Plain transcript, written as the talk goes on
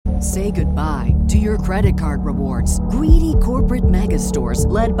Say goodbye to your credit card rewards. Greedy corporate mega stores,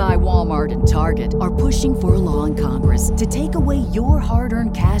 led by Walmart and Target, are pushing for a law in Congress to take away your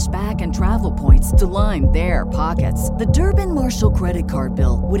hard-earned cash back and travel points to line their pockets. The Durbin-Marshall credit card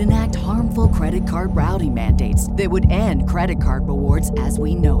bill would enact harmful credit card routing mandates that would end credit card rewards as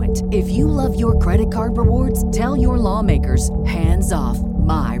we know it. If you love your credit card rewards, tell your lawmakers, hands off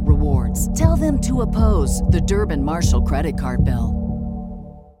my rewards. Tell them to oppose the Durbin-Marshall credit card bill.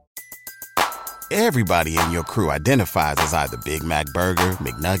 Everybody in your crew identifies as either Big Mac Burger,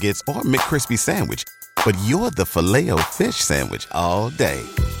 McNuggets, or McCrispy Sandwich. But you're the Filet-O-Fish Sandwich all day.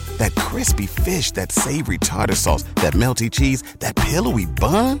 That crispy fish, that savory tartar sauce, that melty cheese, that pillowy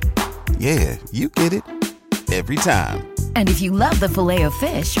bun. Yeah, you get it. Every time. And if you love the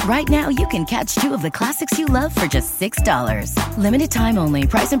Filet-O-Fish, right now you can catch two of the classics you love for just $6. Limited time only.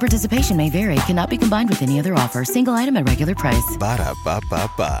 Price and participation may vary. Cannot be combined with any other offer. Single item at regular price.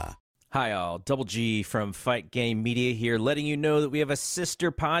 Ba-da-ba-ba-ba. Hi all, Double G from Fight Game Media here, letting you know that we have a sister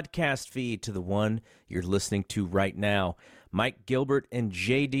podcast feed to the one you're listening to right now. Mike Gilbert and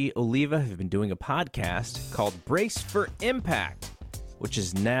JD Oliva have been doing a podcast called Brace for Impact, which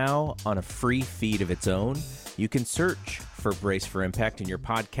is now on a free feed of its own. You can search for Brace for Impact in your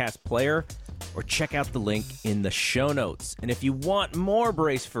podcast player or check out the link in the show notes. And if you want more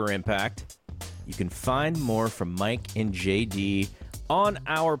Brace for Impact, you can find more from Mike and JD on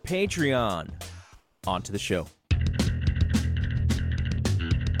our Patreon. On to the show.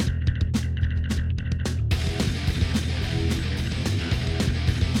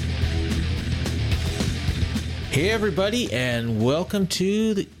 Hey everybody, and welcome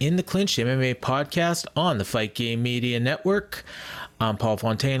to the In the Clinch MMA podcast on the Fight Game Media Network. I'm Paul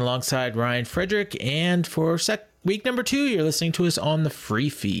Fontaine alongside Ryan Frederick, and for week number 2, you're listening to us on the free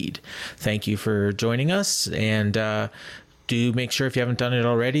feed. Thank you for joining us, and do make sure, if you haven't done it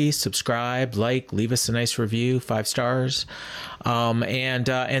already, subscribe, leave us a nice review, 5 stars. And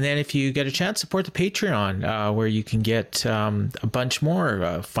then if you get a chance, support the Patreon, where you can get a bunch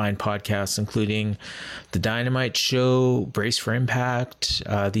more fine podcasts, including The Dynamite Show, Brace for Impact,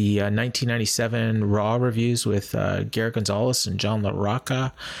 the 1997 Raw reviews with Garrett Gonzalez and John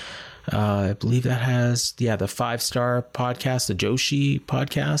LaRocca. I believe that has, the 5-star podcast, the Joshi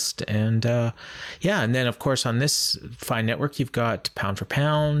podcast. And and then, of course, on this fine network, you've got Pound for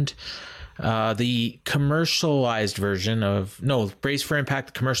Pound, the commercialized version of, Brace for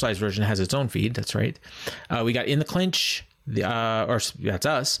Impact, the commercialized version has its own feed. That's right. We got In the Clinch, that's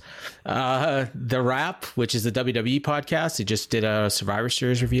us. The Wrap, which is the WWE podcast. They just did a Survivor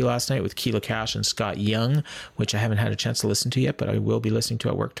Series review last night with Keela Cash and Scott Young, which I haven't had a chance to listen to yet, but I will be listening to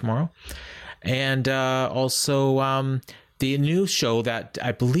at work tomorrow. And also the new show that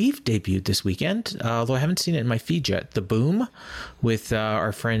I believe debuted this weekend, although I haven't seen it in my feed yet, The Boom, with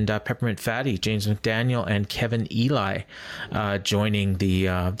our friend Peppermint Fatty, James McDaniel, and Kevin Eli joining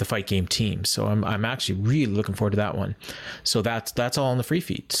the Fight Game team. So I'm actually really looking forward to that one. So that's all on the free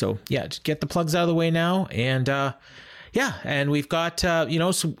feed. So yeah, just get the plugs out of the way now, and and we've got so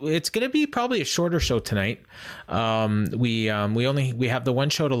it's going to be probably a shorter show tonight. We have the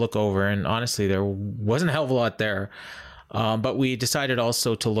one show to look over, and honestly, there wasn't a hell of a lot there. But we decided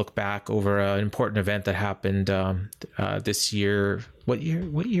also to look back over an important event that happened this year. What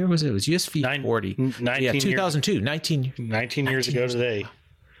year was it? It was USF 40. 2002. 19 years ago today.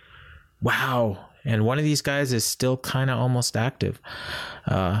 Wow. And one of these guys is still kind of almost active.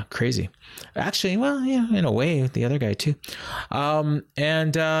 Crazy. Actually, well, yeah, in a way, the other guy too. And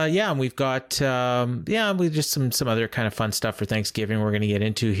we've got, we just some other kind of fun stuff for Thanksgiving we're going to get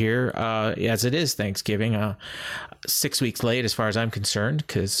into here. As it is Thanksgiving, 6 weeks late as far as I'm concerned,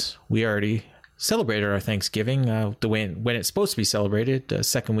 because we already celebrated our Thanksgiving the way when it's supposed to be celebrated, the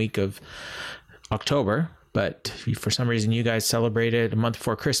second week of October. But for some reason, you guys celebrated a month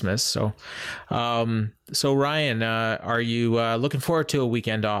before Christmas. So Ryan, are you looking forward to a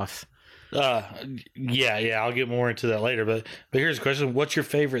weekend off? Yeah. I'll get more into that later. But here's the question: what's your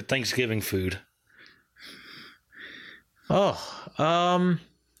favorite Thanksgiving food?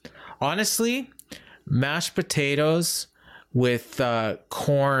 Honestly, mashed potatoes with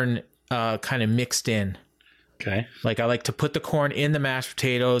corn kind of mixed in. Okay. Like I like to put the corn in the mashed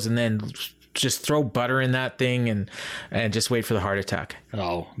potatoes and then just throw butter in that thing and just wait for the heart attack.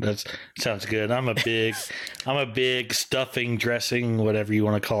 Oh, that sounds good. I'm a big stuffing, dressing, whatever you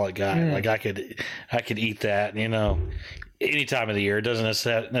want to call it guy. Like I could eat that, any time of the year. It doesn't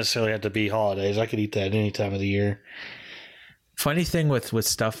necessarily have to be holidays. I could eat that any time of the year. Funny thing with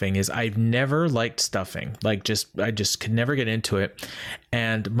stuffing is I've never liked stuffing. Like I just could never get into it.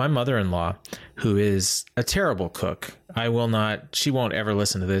 And my mother-in-law, who is a terrible cook, she won't ever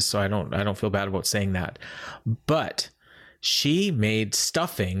listen to this, so I don't feel bad about saying that. But she made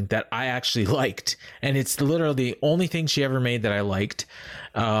stuffing that I actually liked. And it's literally the only thing she ever made that I liked.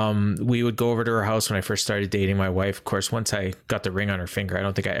 We would go over to her house when I first started dating my wife. Of course, once I got the ring on her finger, I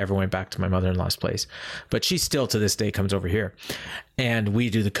don't think I ever went back to my mother-in-law's place. But she still to this day comes over here. And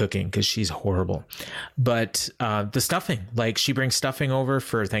we do the cooking because she's horrible. But the stuffing, like she brings stuffing over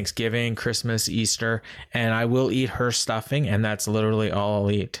for Thanksgiving, Christmas, Easter, and I will eat her stuffing, and that's literally all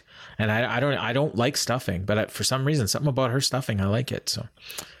I'll eat. And I don't like stuffing, but for some reason, something about her stuffing, I like it. So,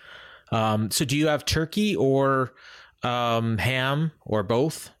 so do you have turkey or ham or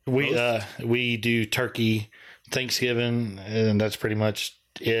both? We do turkey Thanksgiving, and that's pretty much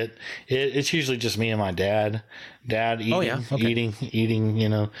it. It's usually just me and my dad eating, eating, you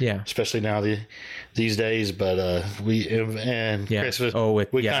know, especially now these days. But Christmas,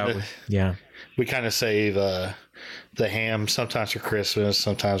 we kind of save the ham sometimes for Christmas.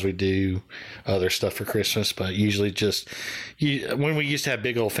 Sometimes we do other stuff for Christmas, but usually just when we used to have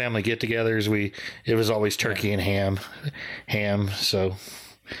big old family get-togethers, it was always turkey and ham. So,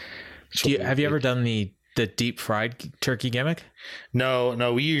 have you ever done the deep fried turkey gimmick?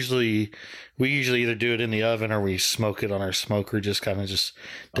 No. We usually either do it in the oven or we smoke it on our smoker. Just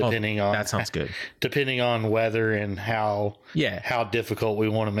depending on that sounds good. Depending on weather and how difficult we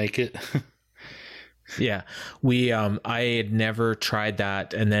want to make it. Yeah, I had never tried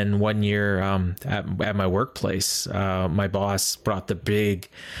that, and then one year at my workplace, my boss brought the big,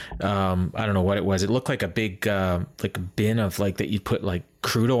 I don't know what it was. It looked like a big like a bin of like that you put like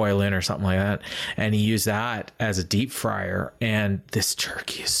crude oil in or something like that, and he used that as a deep fryer. And this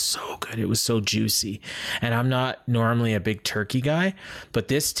turkey is so good; it was so juicy. And I'm not normally a big turkey guy, but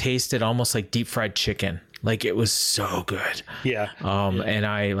this tasted almost like deep fried chicken. Like it was so good. Yeah. And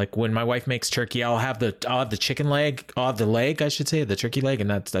I like when my wife makes turkey, I'll have the chicken leg, the leg, I should say, the turkey leg, and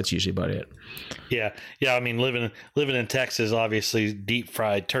that's usually about it. Yeah. I mean, living in Texas, obviously, deep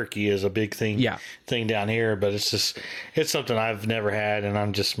fried turkey is a big thing. Yeah. Thing down here, but it's something I've never had, and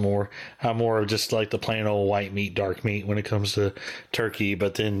I'm more of just like the plain old white meat, dark meat when it comes to turkey.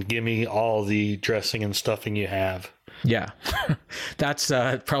 But then give me all the dressing and stuffing you have. Yeah, that's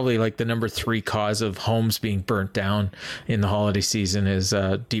probably like the number 3 cause of homes being burnt down in the holiday season is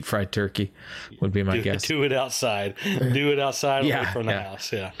deep fried turkey would be my guess. Do it outside. Away from the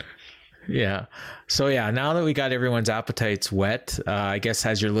house. Yeah. Yeah. So now that we got everyone's appetites wet, I guess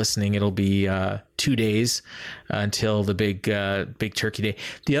as you're listening, it'll be 2 days until the big turkey day.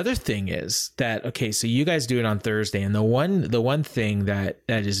 The other thing is that, okay, so you guys do it on Thursday, and the one thing that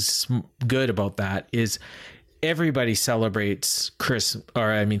is good about that is everybody celebrates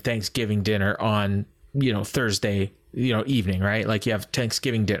Thanksgiving dinner on, Thursday, evening, right? Like you have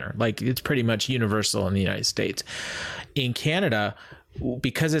Thanksgiving dinner, like it's pretty much universal in the United States. In Canada,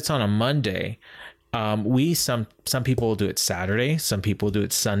 because it's on a Monday, some people will do it Saturday, some people do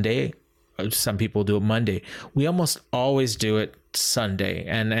it Sunday, some people do it Monday. We almost always do it Sunday,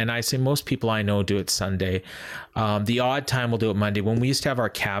 and I say most people I know do it Sunday. The odd time we'll do it Monday. When we used to have our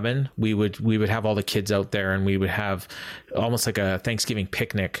cabin, we would have all the kids out there, and we would have almost like a Thanksgiving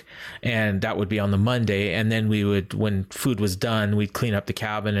picnic, and that would be on the Monday. And then we would, when food was done, we'd clean up the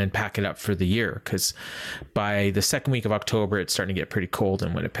cabin and pack it up for the year, because by the second week of October it's starting to get pretty cold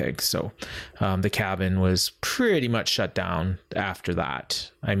in Winnipeg. So the cabin was pretty much shut down after that.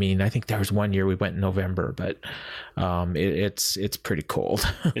 I mean, I think there was one year we went in November, but it's pretty cold.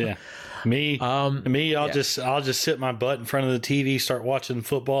 Yeah. I'll just sit my butt in front of the TV, start watching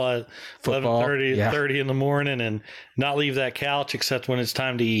football at 11:30 in the morning, and not leave that couch except when it's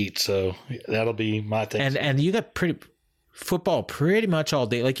time to eat. So that'll be my thing. And you got football pretty much all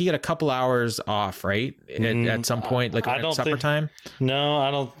day. Like you get a couple hours off, right? At some point, like at supper time. No, I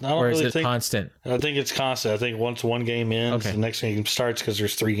don't. Or really is it constant? I think it's constant. I think once one game ends, the next game starts because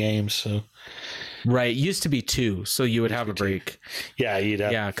there's 3 games. So. Right. It used to be 2, so you would have a break. Yeah, you'd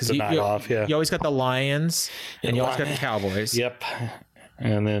have the night off. Yeah. You always got the Lions, and you always got the Cowboys. Yep.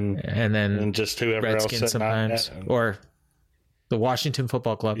 And then just whoever Redskins else sometimes, or the Washington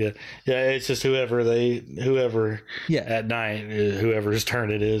Football Club. Yeah. It's just whoever at night, whoever's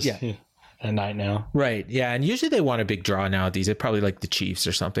turn it is. Yeah. At night now. Right. Yeah. And usually they want a big draw nowadays. They're probably like the Chiefs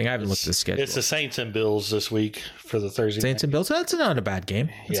or something. I haven't looked at the schedule. It's the Saints and Bills this week for the Thursday Saints night. And Bills. That's not a bad game.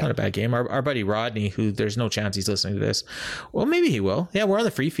 It's not a bad game. Our buddy Rodney, who there's no chance he's listening to this. Well, maybe he will. Yeah, we're on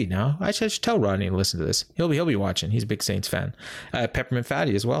the free feed now. I should tell Rodney to listen to this. He'll be watching. He's a big Saints fan. Peppermint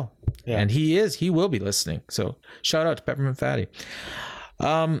Fatty as well. and he will be listening. So shout out to Peppermint Fatty.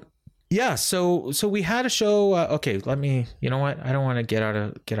 Yeah, so we had a show. Okay, let me. You know what? I don't want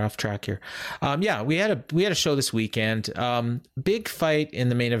to get off track here. Yeah, we had a show this weekend. Big fight in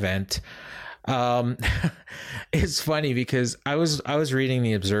the main event. It's funny because I was reading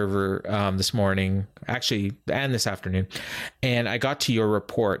the Observer this morning, actually, and this afternoon, and I got to your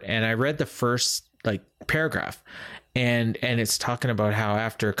report and I read the first paragraph, and it's talking about how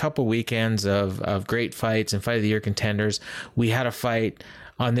after a couple weekends of great fights and fight of the year contenders, we had a fight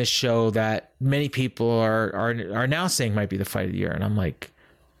on this show that many people are now saying might be the fight of the year. And I'm like,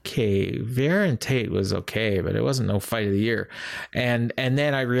 okay, Vieira and Tate was okay, but it wasn't no fight of the year. And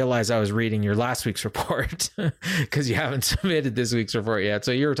then I realized I was reading your last week's report because you haven't submitted this week's report yet.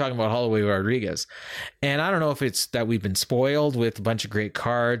 So you were talking about Holloway Rodriguez. And I don't know if it's that we've been spoiled with a bunch of great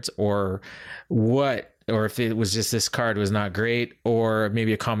cards or what, or if it was just this card was not great, or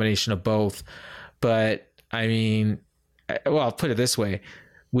maybe a combination of both. But I mean, well, I'll put it this way.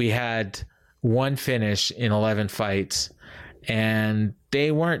 We had one finish in 11 fights, and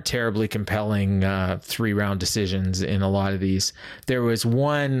they weren't terribly compelling 3-round decisions in a lot of these. There was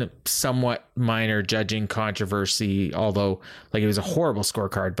one somewhat minor judging controversy, although it was a horrible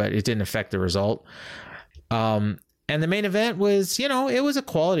scorecard, but it didn't affect the result. And the main event was, it was a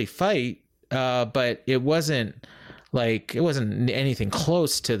quality fight, but it wasn't anything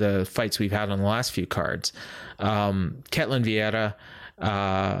close to the fights we've had on the last few cards. Ketlin Vieira,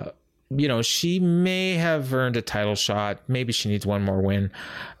 she may have earned a title shot. Maybe she needs one more win.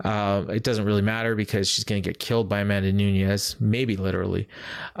 It doesn't really matter because she's going to get killed by Amanda Nunes, maybe literally.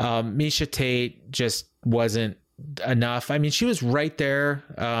 Miesha Tate just wasn't enough. I mean, she was right there.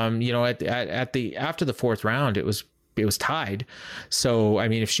 After the fourth round, it was tied. So, I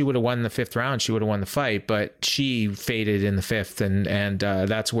mean, if she would have won the fifth round, she would have won the fight, but she faded in the fifth. And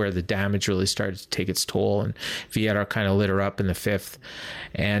that's where the damage really started to take its toll. And Vieira kind of lit her up in the fifth,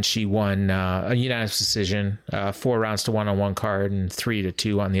 and she won a unanimous decision, 4 rounds to 1 on one card and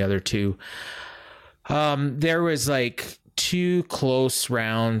 3-2 on the other two. There was 2 close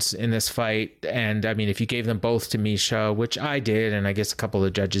rounds in this fight, and I mean, if you gave them both to Miesha, which I did, and I guess a couple of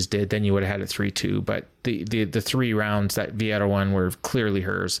the judges did, then you would have had it 3-2. But the 3 rounds that Vieira won were clearly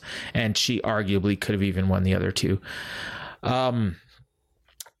hers, and she arguably could have even won the other 2.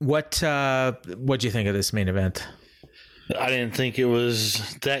 What'd you think of this main event? I didn't think it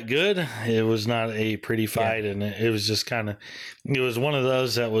was that good. It was not a pretty fight, and it was just it was one of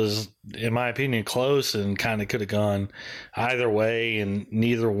those that was, in my opinion, close and kind of could have gone either way, and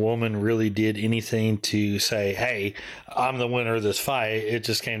neither woman really did anything to say, hey, I'm the winner of this fight. It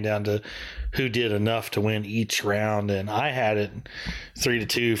just came down to who did enough to win each round, and I had it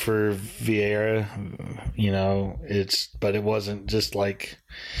 3-2 for Vieira. But it wasn't just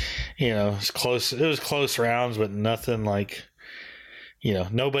it's close. It was close rounds, but nothing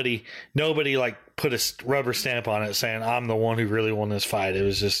nobody put a rubber stamp on it saying I'm the one who really won this fight. It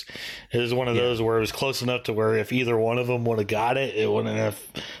was one of those where it was close enough to where if either one of them would have got it, it wouldn't have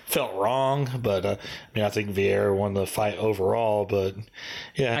felt wrong. But I think Vieira won the fight overall. But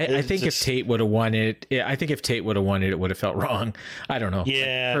yeah, I think if Tate would have won it, it would have felt wrong. I don't know.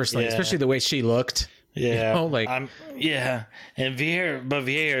 Yeah, personally, especially the way she looked. Yeah, and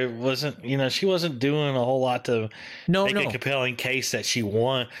Vieira wasn't, she wasn't doing a whole lot to make a compelling case that she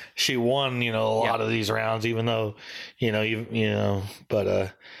won. She won, a lot of these rounds, even though,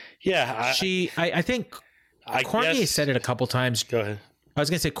 but I think Cormier said it a couple times. Go ahead. I was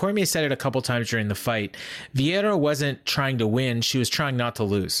going to say Cormier said it a couple times during the fight. Vieira wasn't trying to win; she was trying not to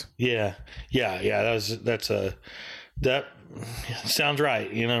lose. Yeah. That sounds right,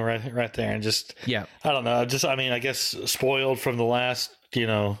 right there. And just, I don't know. I guess spoiled from the last,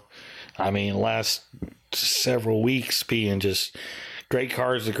 last several weeks being just great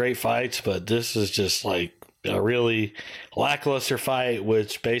cards and great fights. But this is just a really lackluster fight,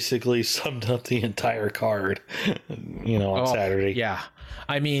 which basically summed up the entire card, on Saturday. Yeah.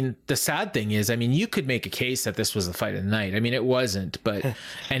 I mean, the sad thing is, you could make a case that this was the fight of the night. it wasn't,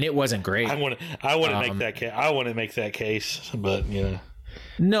 and it wasn't great. I wouldn't make that case. I wouldn't make that case, but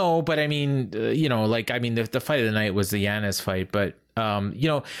No, but the fight of the night was the Yanez fight. But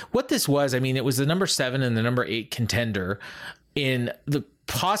what this was, it was the number 7 and the number 8 contender in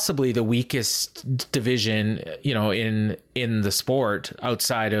possibly the weakest division, in the sport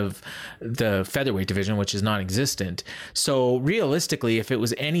outside of the featherweight division, which is non-existent. So realistically, if it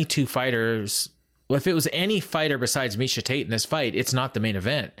was any fighter besides Miesha Tate in this fight, it's not the main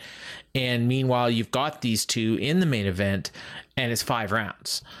event. And meanwhile, you've got these two in the main event, and it's 5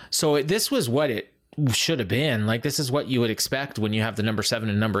 rounds. So this was what should have been. Like, this is what you would expect when you have the number 7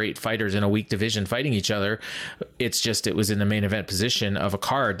 and number 8 fighters in a weak division fighting each other. It's just, it was in the main event position of a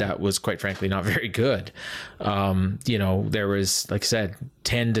card that was, quite frankly, not very good. There was, like I said,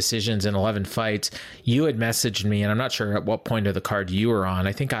 10 decisions in 11 fights. You had messaged me, and I'm not sure at what point of the card you were on.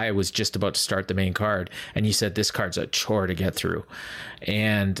 I think I was just about to start the main card, and you said this card's a chore to get through.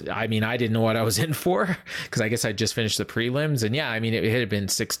 And I mean, I didn't know what I was in for, because I guess I just finished the prelims, and it had been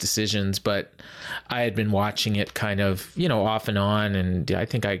 6 decisions, but I had been watching it kind of, off and on, and I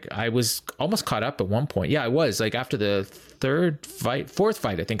think I was almost caught up at one point. Yeah, I was, like, after the fourth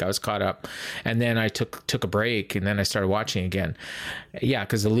fight, I think I was caught up, and then I took a break, and then I started watching again. Yeah,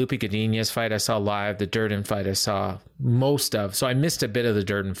 because the Lupi Godinez fight I saw live, the Durden fight I saw most of, so I missed a bit of the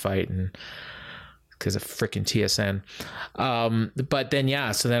Durden fight, and because of freaking TSN. But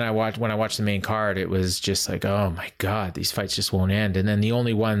then, so then when I watched the main card, it was just like, oh my God, these fights just won't end. And then the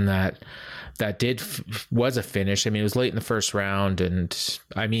only one that was a finish, it was late in the first round. And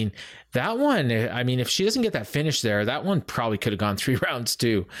that one, if she doesn't get that finish there, that one probably could have gone 3 rounds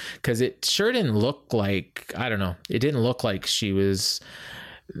too. Cause it sure didn't look like, I don't know. It didn't look like she was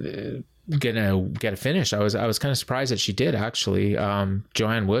gonna get a finish. I was kind of surprised that she did, actually.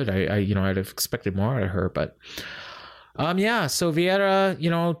 Joanne Wood, I'd have expected more out of her, but so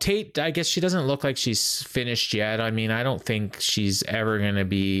Vieira, Tate, I guess she doesn't look like she's finished yet. I don't think she's ever gonna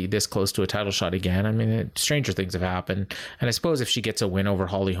be this close to a title shot again. Stranger things have happened, and I suppose if she gets a win over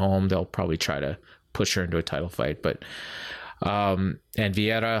Holly Holm, they'll probably try to push her into a title fight. But and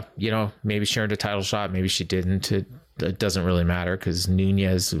Vieira, maybe she earned a title shot, maybe she didn't. It doesn't really matter, because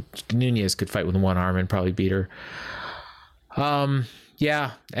Nunez could fight with one arm and probably beat her. And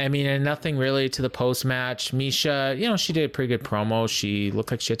nothing really to the post match. Misha, she did a pretty good promo. She looked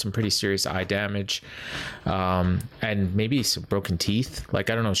like she had some pretty serious eye damage, and maybe some broken teeth.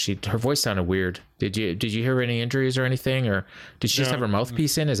 Like, I don't know. Her voice sounded weird. Did you hear any injuries or anything, or did she just have her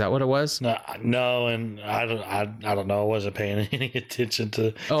mouthpiece in? Is that what it was? No, and I don't know. I wasn't paying any attention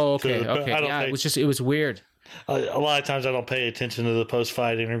to. Oh, okay. It was weird. A lot of times I don't pay attention to the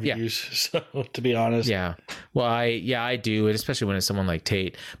post-fight interviews, so to be honest. Yeah. Well, I do, and especially when it's someone like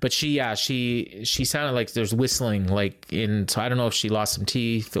Tate. But she sounded like there's whistling, so I don't know if she lost some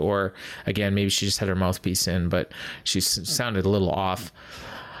teeth, or again, maybe she just had her mouthpiece in, but she sounded a little off.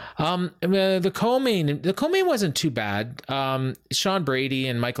 The co-main wasn't too bad. Sean Brady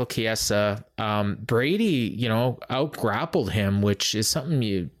and Michael Chiesa. Brady, out-grappled him, which is something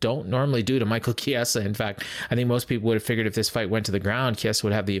you don't normally do to Michael Chiesa. In fact, I think most people would have figured if this fight went to the ground, Chiesa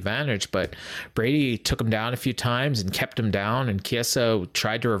would have the advantage, but Brady took him down a few times and kept him down, and Chiesa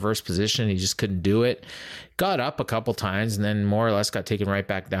tried to reverse position. He just couldn't do it. Got up a couple times and then more or less got taken right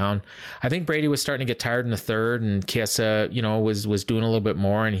back down. I think Brady was starting to get tired in the third, and Chiesa, was doing a little bit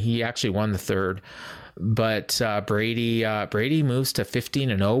more, and he actually won the third. But Brady moves to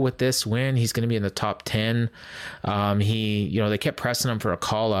 15-0 with this win. He's going to be in the top 10. They kept pressing him for a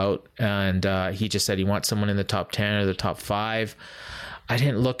call out, and he just said he wants someone in the top 10 or the top 5. I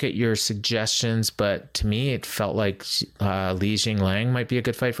didn't look at your suggestions, but to me it felt like Li Jingliang might be a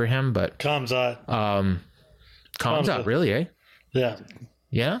good fight for him. But Kamzat. Kamzat, really, eh? Yeah.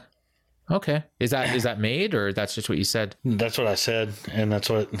 Yeah? Okay. Is that made, or that's just what you said? That's what I said, and that's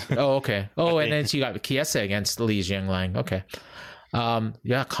what... Oh, okay. Oh, and then so you got Chiesa against Li Jingliang. Okay.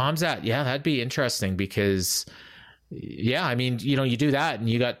 Kamzat. Yeah, that'd be interesting, because... Yeah, you do that, and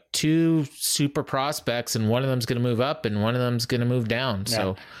you got 2 super prospects, and one of them's going to move up, and one of them's going to move down.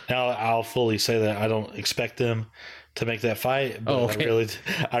 So now I'll fully say that I don't expect them to make that fight, but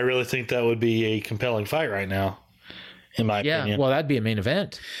I really think that would be a compelling fight right now, in my opinion. Well, that'd be a main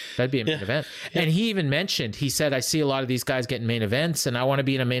event. And he even mentioned, he said, I see a lot of these guys getting main events, and I want to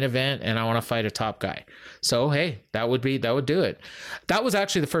be in a main event, and I want to fight a top guy. So, hey, that would do it. That was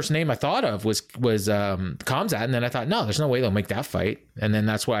actually the first name I thought of was Kamzat, and then I thought, no, there's no way they'll make that fight. And then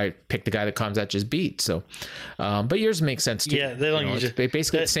that's why I picked the guy that Kamzat just beat. So, but yours makes sense too. Yeah, they don't usually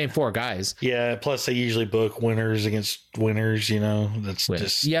basically the same 4 guys. Yeah, plus they usually book winners against winners. That's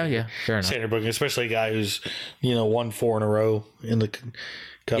just fair enough. Standard booking, especially a guy who's won 4 in a row in the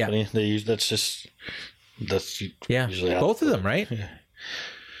company. That's usually both of them, right?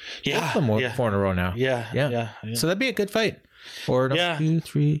 Yeah, both of them 4 in a row now. Yeah. So that'd be a good fight. Or 2,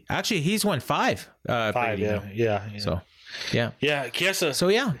 3. Actually, he's won 5. 5. Yeah. So. Yeah. Chiesa. So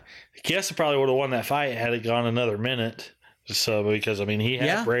Chiesa probably would have won that fight had it gone another minute. So because he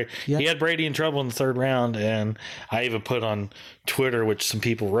had Brady in trouble in the 3rd round, and I even put on Twitter, which some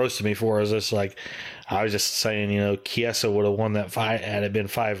people roasted me for, is this like I was just saying, Chiesa would have won that fight had it been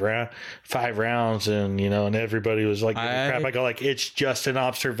five rounds, and and everybody was like, crap. I go like, it's just an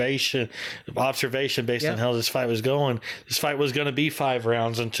observation based on how this fight was going. This fight was going to be 5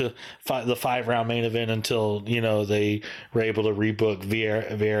 rounds until the 5-round main event until they were able to rebook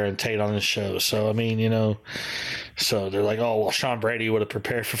Vieira and Tate on the show. So I mean, so they're like, oh well, Sean Brady would have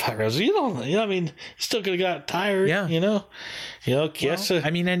prepared for 5 rounds. Still could have got tired. Chiesa. Well, I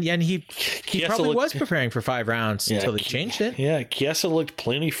mean, and he probably was preparing for 5 rounds until they changed it. Yeah, Chiesa looked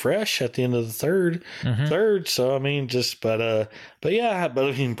plenty fresh at the end of the third. So I mean, but I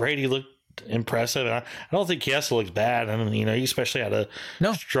mean, Brady looked impressive. And I don't think Chiesa looks bad. I mean, he especially had a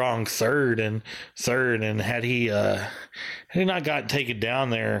strong third, and had he not gotten taken down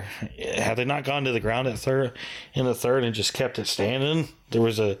there, had they not gone to the ground in the third and just kept it standing, there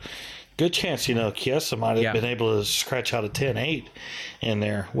was a good chance, Chiesa might have been able to scratch out a 10-8 in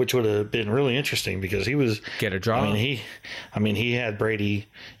there, which would have been really interesting because he was get a draw. I mean, he had Brady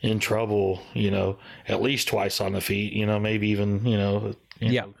in trouble, at least twice on the feet, maybe even,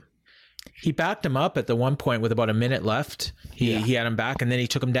 He backed him up at the one point with about a minute left. He had him back, and then he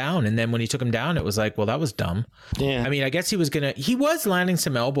took him down. And then when he took him down, it was like, well, that was dumb. Yeah. I mean, I guess he was landing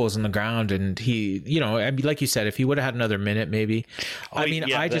some elbows on the ground, and he, like you said, if he would have had another minute, maybe.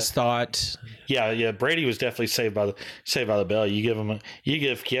 I just thought. Yeah. Brady was definitely saved by the bell. You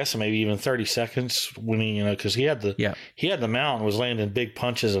give Chiesa maybe even 30 seconds when because he had the mount and was landing big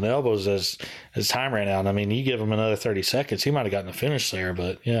punches and elbows as time ran out. I mean, you give him another 30 seconds, he might have gotten a finish there,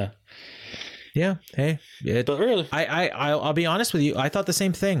 but yeah. Yeah. Hey, but really, I'll be honest with you. I thought the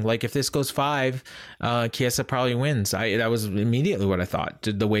same thing. Like if this goes 5, Chiesa probably wins. That was immediately what I thought.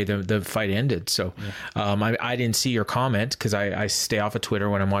 The way the fight ended. So, I didn't see your comment because I stay off of Twitter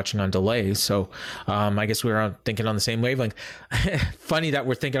when I'm watching on delay. So, I guess we were thinking on the same wavelength. Funny that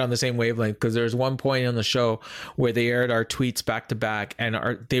we're thinking on the same wavelength because there's one point on the show where they aired our tweets back to back and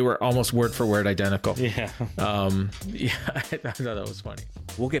they were almost word for word identical. Yeah. I thought that was funny.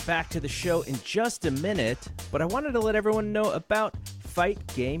 We'll get back to the show in just a minute, but I wanted to let everyone know about Fight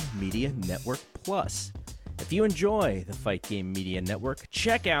Game Media Network Plus. If you enjoy the Fight Game Media Network,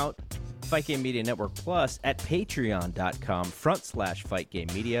 check out Fight Game Media Network Plus at patreon.com/Fight Game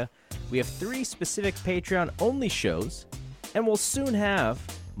Media. We have 3 specific Patreon-only shows, and we'll soon have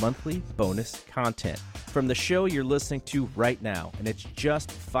monthly bonus content from the show you're listening to right now, and it's just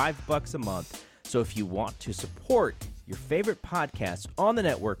 $5 a month. So if you want to support your favorite podcasts on the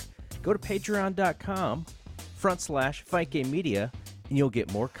network, go to patreon.com/Fight Game Media, and you'll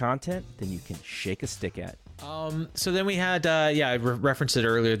get more content than you can shake a stick at. So then we had, I referenced it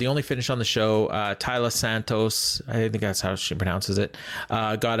earlier. The only finish on the show, Tayla Santos, I think that's how she pronounces it,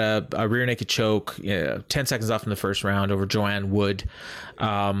 got a rear naked choke, 10 seconds off in the first round over Joanne Wood.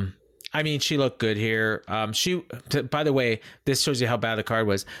 I mean, she looked good here. By the way, this shows you how bad the card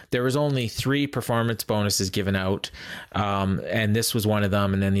was. There was only 3 performance bonuses given out, and this was one of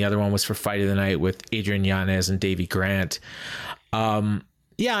them. And then the other one was for Fight of the Night with Adrian Yanez and Davey Grant. I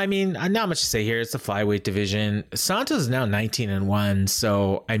mean, not much to say here. It's the flyweight division. Santos is now 19-1,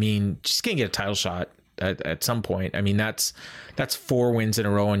 so I mean, she's gonna get a title shot at some point. I mean, that's 4 wins in a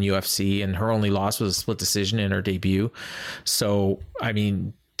row in UFC, and her only loss was a split decision in her debut. So I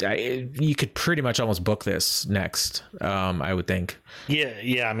mean, you could pretty much almost book this next, I would think.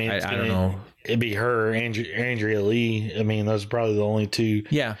 Yeah. I mean, I don't know. It'd be her, Andrea Lee. I mean, those are probably the only 2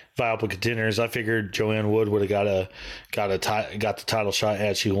 viable contenders. I figured Joanne Wood would have got the title shot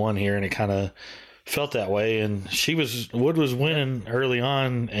had she won here, and it kind of felt that way. And Wood was winning early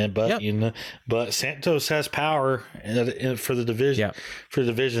on, but Santos has power for the division. Yeah. For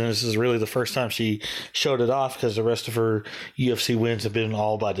the division, this is really the first time she showed it off because the rest of her UFC wins have been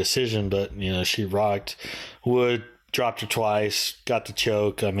all by decision. But she rocked Wood. Dropped her twice, got the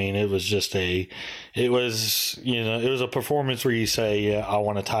choke. I mean, it was a performance where you say, I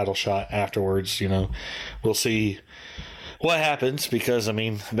want a title shot afterwards. We'll see what happens because, I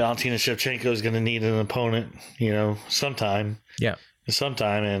mean, Valentina Shevchenko is going to need an opponent, sometime. Yeah.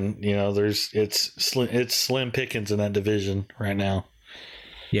 Sometime. And, it's slim pickings in that division right now.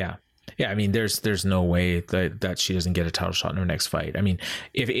 Yeah. Yeah, I mean, there's no way that she doesn't get a title shot in her next fight. I mean,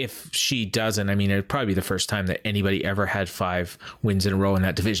 if she doesn't, I mean, it'd probably be the first time that anybody ever had 5 wins in a row in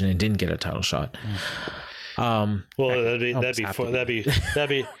that division and didn't get a title shot. Well, that'd be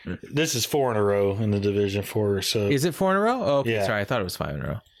this is 4 in a row in the division for her. So is it 4 in a row? Oh, okay, yeah. Sorry, I thought it was 5 in a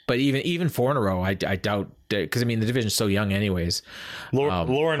row. But even 4 in a row, I doubt, because I mean the division's so young, anyways.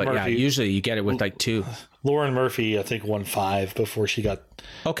 Lauren Murphy. Yeah, usually you get it with like 2. Lauren Murphy, I think, won 5 before she got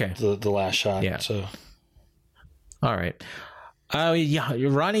the last shot. Yeah. So, all right. Yeah,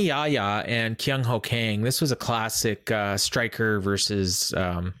 Ronnie Yaya and Kyung Ho Kang. This was a classic striker versus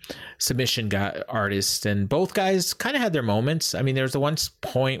submission guy, artist, and both guys kind of had their moments. I mean, there was the one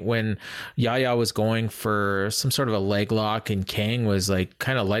point when Yaya was going for some sort of a leg lock, and Kang was like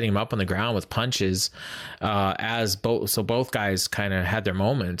kind of lighting him up on the ground with punches. Both guys kind of had their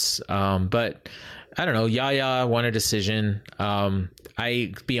moments, but I don't know. Yaya won a decision.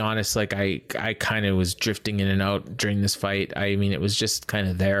 I be honest, like I kind of was drifting in and out during this fight. I mean, it was just kind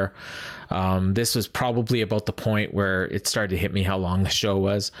of there. This was probably about the point where it started to hit me how long the show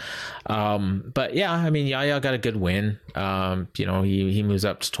was. But yeah, I mean, Yaya got a good win. He moves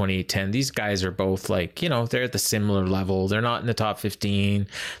up to 28-10. These guys are both like, they're at the similar level. They're not in the top 15.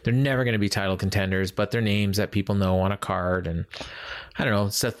 They're never going to be title contenders, but they're names that people know on a card. And I don't know,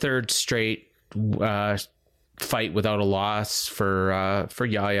 it's the third straight fight without a loss for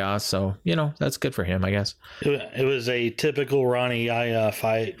Yaya, so that's good for him, I guess. It was a typical Ronnie Yaya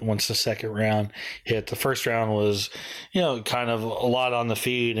fight. Once the second round hit, the first round was kind of a lot on the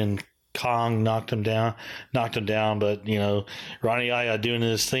feet, and Kong knocked him down, but Ronnie Yaya doing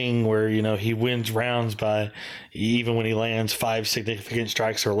his thing where he wins rounds by, even when he lands 5 significant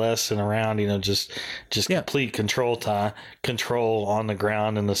strikes or less in a round, just complete control on the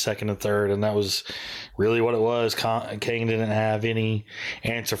ground in the second and third, and that was really what it was. Kang didn't have any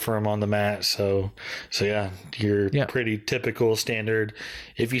answer for him on the mat, so yeah, you're pretty typical standard.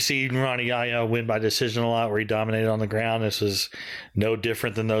 If you see Ronnie Yaya win by decision a lot, where he dominated on the ground, this was no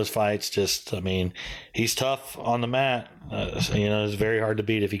different than those fights. Just, I mean, he's tough on the mat. It's very hard to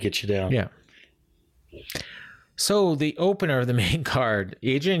beat if he gets you down. Yeah. So the opener of the main card,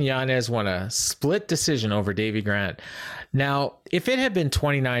 Adrian Yanez won a split decision over Davy Grant. Now, if it had been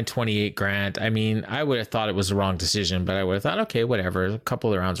 29-28 Grant, I mean, I would have thought it was the wrong decision, but I would have thought, okay, whatever. A couple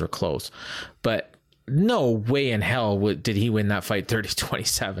of the rounds were close. But no way in hell did he win that fight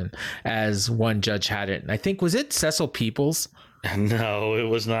 30-27, as one judge had it. And I think, was it Cecil Peoples? No, it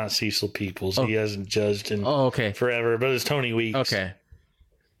was not Cecil Peoples. Oh. He hasn't judged in forever, but it's Tony Weeks. Okay.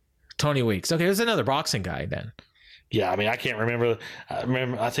 Tony Weeks. Okay, it was another boxing guy then. Yeah, I mean, I can't remember.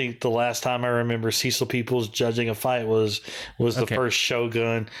 I think the last time I remember Cecil Peoples judging a fight was the first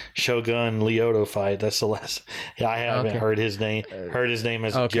Shogun Lyoto fight. That's the last. Yeah, I haven't heard his name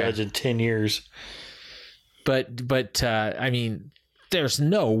as a judge in 10 years. But I mean, there's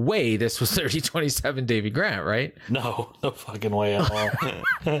no way this was 30-27 Davy Grant, right? No fucking way at all.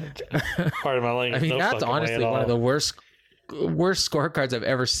 Pardon my language. I mean, that's honestly one of the worst scorecards I've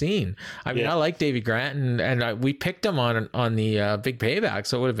ever seen. I mean, I like Davy Grant, and we picked him on the big payback,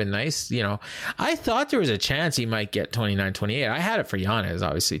 so it would have been nice. I thought there was a chance he might get 29-28. I had it for Yanez,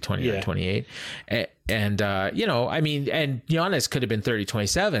 obviously 29-28. And I mean, and Yanez could have been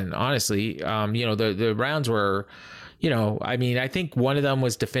 30-27. Honestly, the rounds were, I mean, I think one of them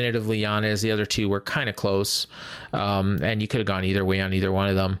was definitively Yanez. The other two were kind of close, and you could have gone either way on either one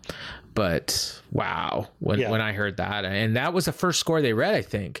of them. But wow, when I heard that, and that was the first score they read, I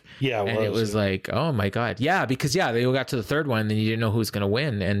think. Yeah, it was like, oh my god, yeah, because they got to the third one, then you didn't know who was going to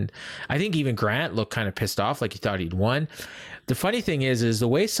win, and I think even Grant looked kind of pissed off, like he thought he'd won. The funny thing is the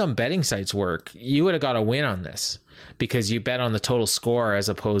way some betting sites work, you would have got a win on this, because you bet on the total score as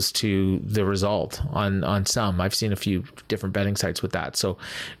opposed to the result on some. I've seen a few different betting sites with that. So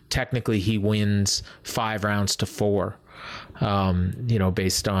technically he wins 5 rounds to 4,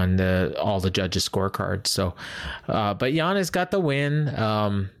 based on all the judges' scorecards. So, but Yanez got the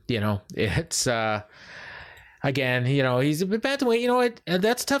win. It's, again, he's a bit bantamweight.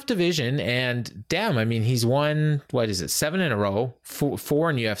 That's a tough division. And damn, I mean, he's won, 7 in a row, 4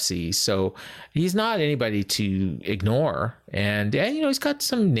 in UFC. So he's not anybody to ignore. And he's got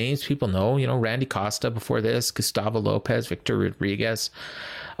some names people know, Randy Costa before this, Gustavo Lopez, Victor Rodriguez.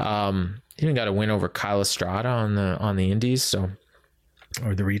 He even got a win over Kyle Estrada on the indies, or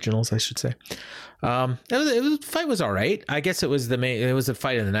the regionals, I should say. The fight was all right. I guess it was the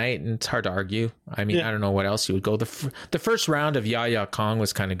fight of the night, and it's hard to argue. I mean, I don't know what else you would go. The first round of Yaya Kong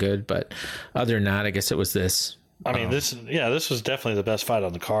was kind of good, but other than that, I guess it was this. I mean, this was definitely the best fight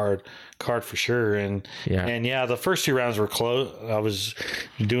on the card for sure. And the first 2 rounds were close. I was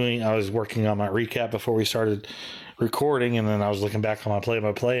working on my recap before we started recording, and then I was looking back on my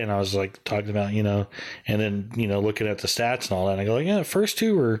play-by-play, and I was like talking about, and then, looking at the stats and all that, and I go, the first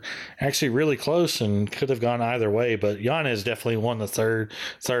 2 were actually really close and could have gone either way, but Yanez definitely won the third,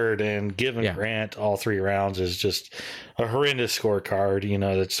 and giving Grant all 3 rounds is just a horrendous scorecard.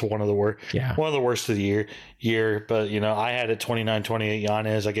 That's one of the worst of the year. But I had it 29-28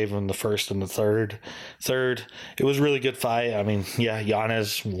 Yanez. I gave him the first and the third. It was a really good fight. I mean,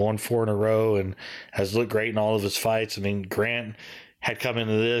 Yanez won 4 in a row and has looked great in all of his fights. fights. I mean, Grant had come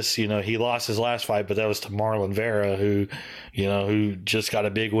into this, he lost his last fight, but that was to Marlon Vera, who just got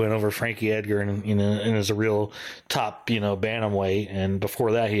a big win over Frankie Edgar and is a real top, bantamweight. And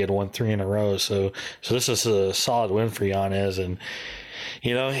before that, he had won 3 in a row. So this is a solid win for Yanez. And,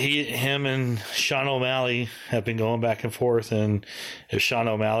 him and Sean O'Malley have been going back and forth. And if Sean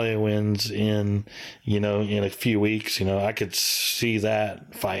O'Malley wins in a few weeks, I could see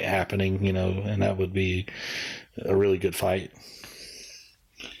that fight happening, and that would be a really good fight.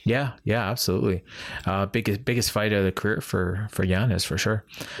 Yeah, absolutely. Biggest fight of the career for Yanez, for sure.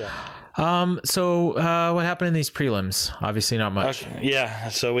 Yeah. So what happened in these prelims? Obviously not much. Yeah.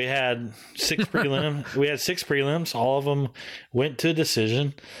 So we had 6 prelims. We had 6 prelims. All of them went to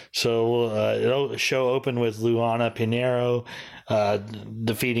decision. So the show opened with Luana Pinheiro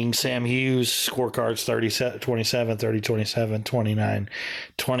defeating Sam Hughes. Scorecards 30-27, 30-27,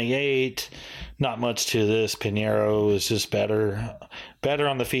 29-28. Not much to this. Pinheiro was just better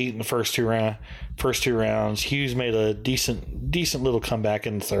on the feet in the first two rounds. Hughes made a decent little comeback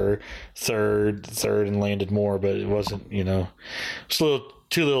in the third, and landed more, but it wasn't, it's a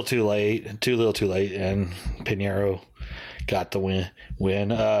little too late, and Pinheiro got the win.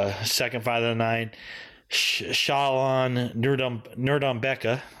 Second fight of the night, Shalon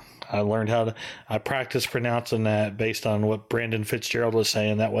Nurdombeka. I practiced pronouncing that based on what Brandon Fitzgerald was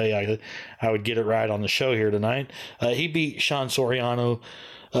saying. That way I would get it right on the show here tonight. He beat Sean Soriano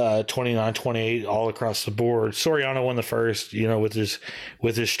 29-28 all across the board. Soriano won the first, with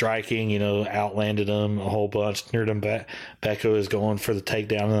his striking, outlanded him a whole bunch. Nurdombeka is going for the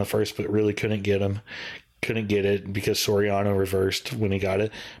takedown in the first, but really couldn't get it because Soriano reversed when he got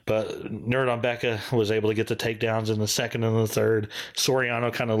it. But Nurdombeka was able to get the takedowns in the second and the third.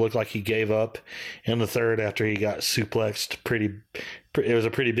 Soriano kind of looked like he gave up in the third after he got suplexed. It was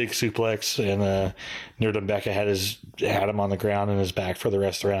a pretty big suplex, and Nurdombeka had him on the ground and his back for the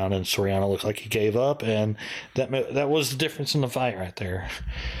rest of the round, and Soriano looked like he gave up, and that was the difference in the fight right there.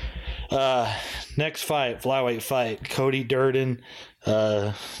 Next fight, flyweight fight, Cody Durden,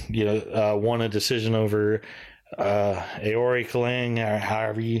 won a decision over Aori Kalang, or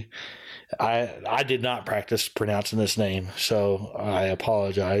however I did not practice pronouncing this name, so I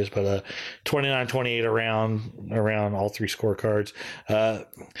apologize, but 29-28 around all 3 scorecards.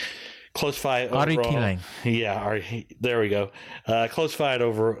 Close fight overall. Yeah, there we go. Close fight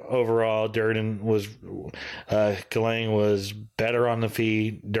overall. Durden was Kalang was better on the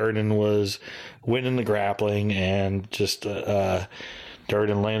feet. Durden was winning the grappling, and just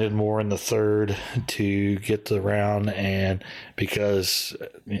Durden landed more in the third to get the round, and because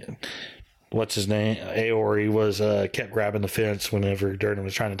what's his name? Aori was kept grabbing the fence whenever Durden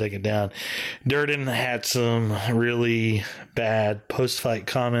was trying to take it down. Durden had some really bad post-fight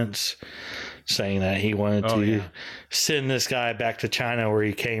comments saying that he wanted to send this guy back to China where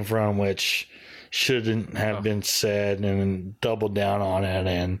he came from, which shouldn't have been said, and doubled down on it.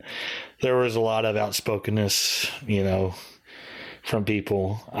 And there was a lot of outspokenness, from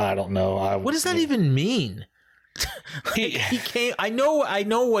people. I don't know. What does that even mean? He came. I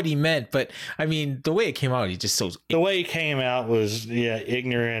know what he meant, but I mean, the way it came out, the way he came out was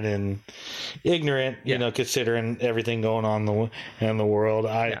ignorant, considering everything going on in the world.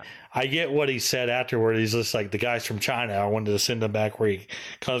 I get what he said afterward. He's just like, the guy's from China. I wanted to send him back where he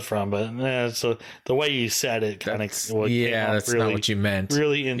comes from, but so the way you said it kind of that's not what you meant.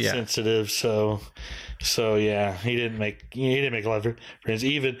 Really insensitive. So yeah, he didn't make a lot of friends.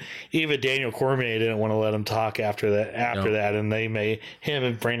 Even Daniel Cormier didn't want to let him talk after that, and him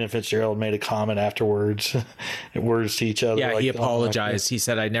and Brandon Fitzgerald made a comment afterwards, words to each other. Yeah, he apologized. He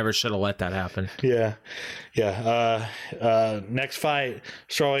said, "I never should have let that happen." Yeah. Next fight,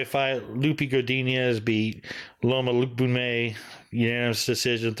 strawweight fight. Lupi Godinez beat Loma Lukbunme, unanimous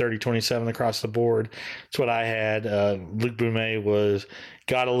decision, 30-27 across the board. That's what I had. Lukbunme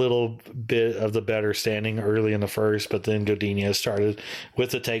got a little bit of the better standing early in the first, but then Godinez started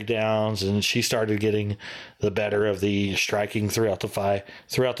with the takedowns, and she started getting the better of the striking throughout the fight.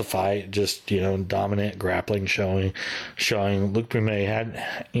 Just, dominant grappling showing. Lukbunme had,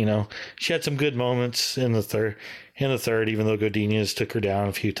 she had some good moments in the third, even though Godinez took her down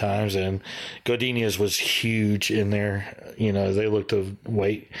a few times, and Godinez was huge in there. They looked a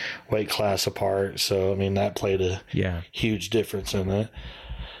weight class apart. So, I mean, that played a huge difference in it.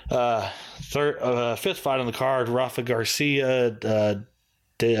 Fifth fight on the card, Rafa Garcia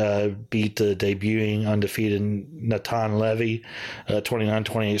beat the debuting undefeated Natan Levy, 29-28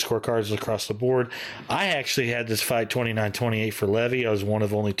 scorecards across the board. I actually had this fight 29-28 for Levy. I was one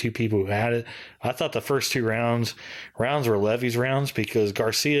of only 2 people who had it. I thought the first 2 rounds were Levy's rounds because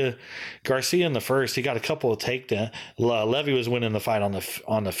Garcia in the first, he got a couple of takedowns. Levy was winning the fight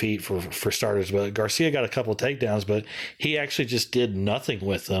on the feet for starters, but Garcia got a couple of takedowns, but he actually just did nothing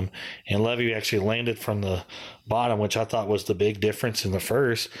with them, and Levy actually landed from the bottom, which I thought was the big difference in the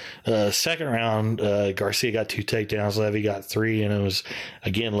first. Second round, Garcia got 2 takedowns, Levy got 3, and it was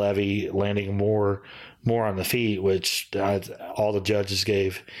again Levy landing more on the feet, which all the judges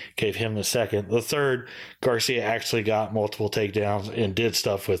gave him the second. The third, Garcia actually got multiple takedowns and did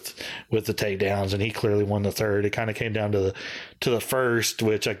stuff with the takedowns, and he clearly won the third. It kind of came down to the first,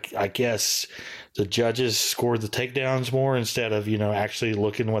 which I guess the judges scored the takedowns more instead of, actually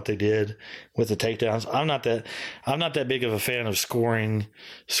looking what they did with the takedowns. I'm not that big of a fan of scoring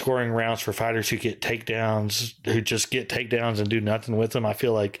rounds for fighters who just get takedowns and do nothing with them. I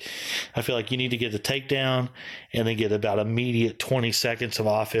feel like you need to get the takedown and then get about immediate 20 seconds of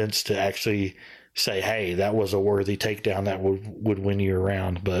offense to actually say, hey, that was a worthy takedown that would win you a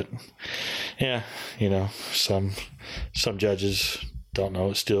round. But yeah, some judges don't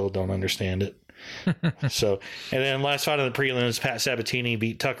know it, still don't understand it. So, and then last fight on the prelims, Pat Sabatini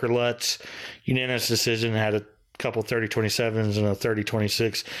beat Tucker Lutz, unanimous decision, had a couple 30-27s and a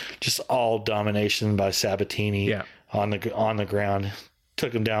 30-26, just all domination by Sabatini on the ground.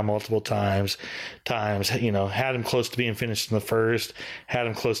 Took him down multiple times, had him close to being finished in the first, had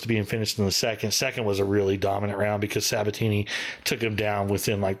him close to being finished in the second. Second was a really dominant round because Sabatini took him down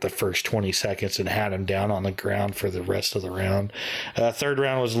within like the first 20 seconds and had him down on the ground for the rest of the round. Third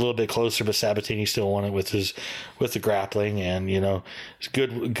round was a little bit closer, but Sabatini still won it with the grappling, and it's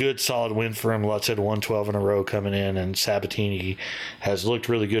good solid win for him. Lutz had 112 in a row coming in, and Sabatini has looked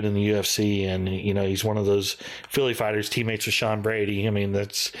really good in the UFC, and he's one of those Philly fighters, teammates with Sean Brady. I mean,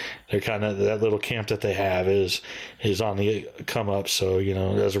 they're kind of, that little camp that they have is on the come up. So, that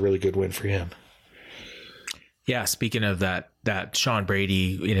was a really good win for him. Yeah. Speaking of that Sean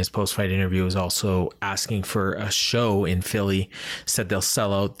Brady in his post-fight interview was also asking for a show in Philly, said they'll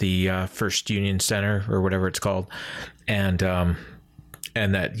sell out the First Union Center or whatever it's called. And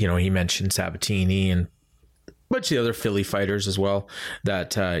that, he mentioned Sabatini and a bunch of the other Philly fighters as well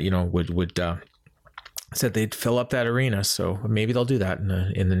that, would said they'd fill up that arena, so maybe they'll do that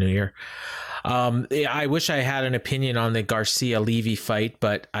in the new year. I wish I had an opinion on the Garcia Levy fight,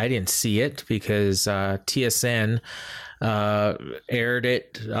 but I didn't see it because TSN aired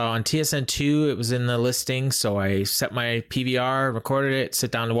it on TSN2. It was in the listing, so I set my PVR, recorded it, sit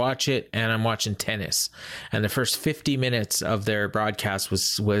down to watch it, and I'm watching tennis. And the first 50 minutes of their broadcast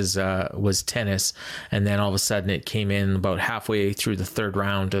was tennis, and then all of a sudden it came in about halfway through the third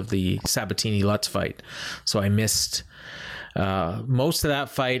round of the Sabatini Lutz fight. So I missed most of that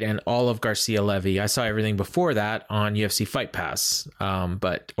fight and all of Garcia Levy. I saw everything before that on UFC Fight Pass, and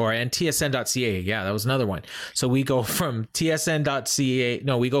TSN.ca. Yeah, that was another one. So we go from TSN.ca.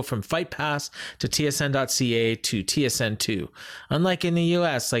 No, we go from Fight Pass to TSN.ca to TSN2. Unlike in the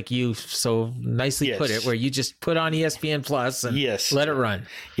US, like you so nicely put it, where you just put on ESPN Plus and let it run.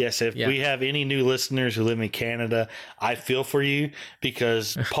 Yes, if we have any new listeners who live in Canada, I feel for you,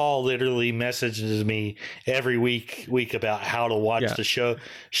 because Paul literally messages me every week about how to watch the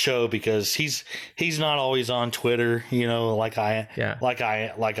show because he's not always on Twitter, like I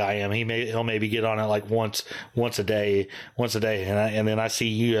am. He'll maybe get on it like once a day, and then I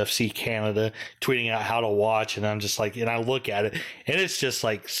see UFC Canada tweeting out how to watch, and I'm just like, and I look at it, and it's just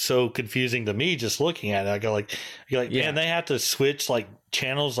like so confusing to me just looking at it. I go like, man, they have to switch like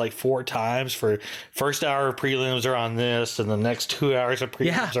channels like 4 times for first hour of prelims are on this, and the next 2 hours of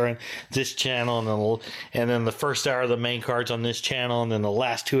prelims are in this channel, and then the first hour of the main card's on this channel, and then the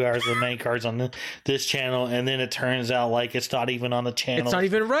last 2 hours of the main card's on this channel, and then it turns out like it's not even on the channel. It's not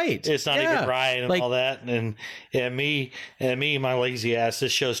even right. It's not even right, and all that, and me, my lazy ass.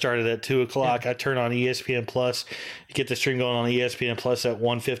 This show started at 2:00. I turn on ESPN Plus, get the stream going on ESPN Plus at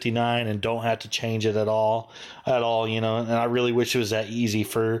 1:59, and don't have to change it at all. And I really wish it was that easy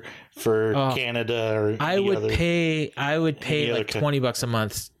for Canada or I would pay like $20 a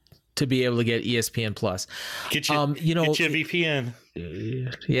month to be able to get ESPN Plus. Get your VPN.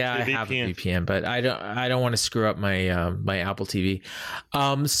 Yeah, I have a VPN, but I don't want to screw up my my Apple TV.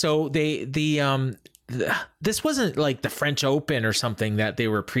 So this wasn't like the French Open or something that they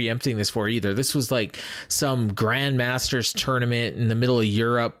were preempting this for either. This was like some Grandmasters tournament in the middle of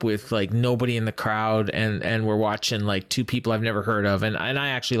Europe with like nobody in the crowd, and we're watching like two people I've never heard of, and I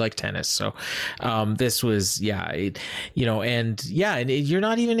actually like tennis, so this was and you're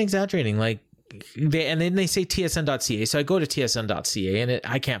not even exaggerating. Like and then they say tsn.ca, so I go to tsn.ca and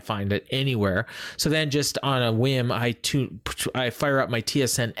I can't find it anywhere. So then just on a whim, I fire up my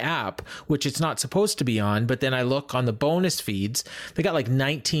TSN app, which it's not supposed to be on, but then I look on the bonus feeds. They got like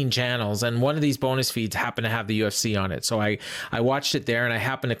 19 channels, and one of these bonus feeds happened to have the UFC on it. So I watched it there, and I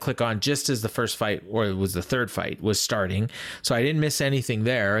happened to click on just as the first fight, or it was the third fight, was starting. So I didn't miss anything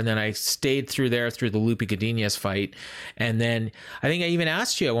there. And then I stayed through the Lupi Godinez fight. And then I think I even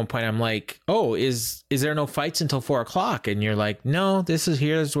asked you at one point, I'm like, oh, is there no fights until 4:00? And you're like, no,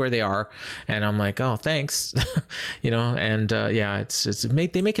 here's where they are. And I'm like, oh, thanks. They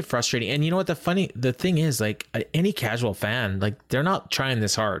make it frustrating. And you know what the thing is, like, any casual fan, like, they're not trying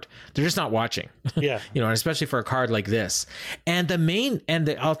this hard. They're just not watching. Yeah. And especially for a card like this. And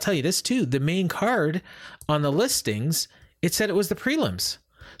I'll tell you this too, the main card on the listings, it said it was the prelims.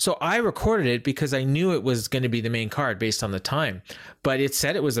 So I recorded it because I knew it was going to be the main card based on the time, but it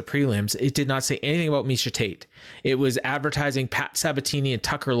said it was the prelims. It did not say anything about Miesha Tate. It was advertising Pat Sabatini and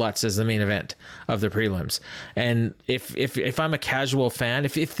Tucker Lutz as the main event of the prelims. And if I'm a casual fan,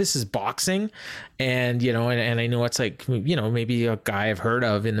 if this is boxing and I know it's like, maybe a guy I've heard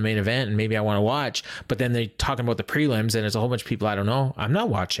of in the main event and maybe I want to watch, but then they're talking about the prelims and there's a whole bunch of people I don't know, I'm not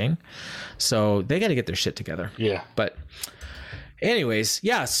watching. So they got to get their shit together. Yeah. But anyways,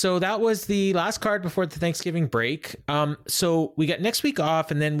 yeah, so that was the last card before the Thanksgiving break. So we got next week off,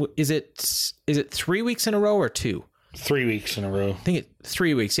 and then is it 3 weeks in a row or 2? 3 weeks in a row. I think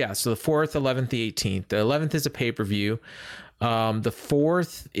 3 weeks, yeah. So the 4th, 11th, the 18th. The 11th is a pay-per-view. The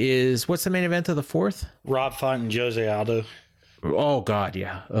 4th is, what's the main event of the 4th? Rob Font and Jose Aldo. Oh, God,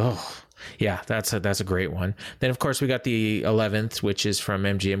 yeah. Oh, yeah, that's a great one. Then, of course, we got the 11th, which is from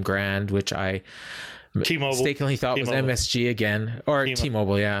MGM Grand, which I T-Mobile. Mistakenly thought T-Mobile. was MSG again, or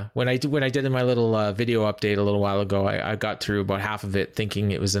T-Mobile. Yeah. When I did in my little video update a little while ago, I got through about half of it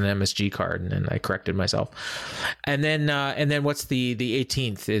thinking it was an MSG card, and then I corrected myself. And then what's the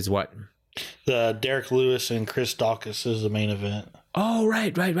 18th is what? The Derek Lewis and Chris Dawkins is the main event. Oh,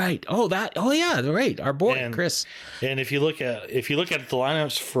 right. Oh yeah, right. Our boy, Chris. And if you look at the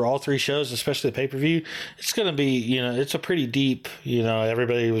lineups for all three shows, especially the pay-per-view, it's going to be, it's a pretty deep,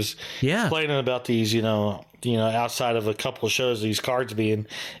 everybody was complaining about these, outside of a couple of shows, these cards being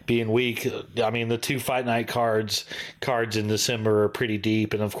weak. I mean, the 2 fight night cards in December are pretty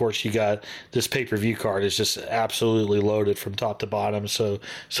deep, and of course you got this pay-per-view card is just absolutely loaded from top to bottom. So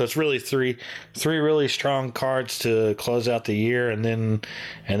it's really three really strong cards to close out the year, and then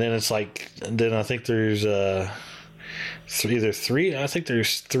it's like, then I think there's there's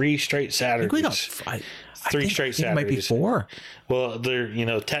 3 straight Saturdays. I think we got three straight Saturdays. It might be 4. Well,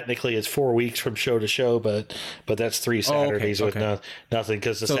 technically it's 4 weeks from show to show, but that's 3 Saturdays with nothing,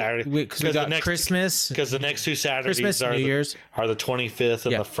 because because we got Christmas, because the next 2 Saturdays Christmas, New Year's are the 25th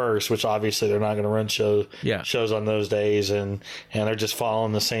and the 1st, which obviously they're not going to run shows on those days, and they're just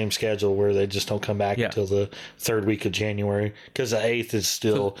following the same schedule where they just don't come back until the 3rd week of January, because the 8th is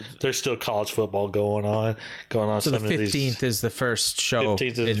there's still college football going on. So the 15th is the first show in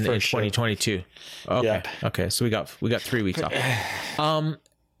 2022. Okay, yep. Okay, so we got 3 weeks off. I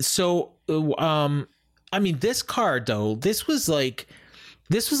mean, this card though, this was like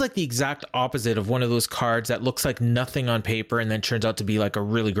the exact opposite of one of those cards that looks like nothing on paper and then turns out to be like a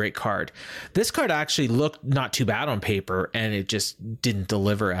really great card. This card actually looked not too bad on paper, and it just didn't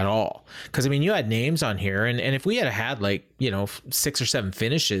deliver at all. Because I mean, you had names on here, and if we had like 6 or 7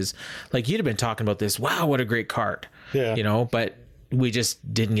 finishes, like you'd have been talking about this. Wow, what a great card! Yeah, but we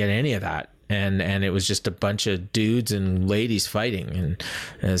just didn't get any of that. And it was just a bunch of dudes and ladies fighting, and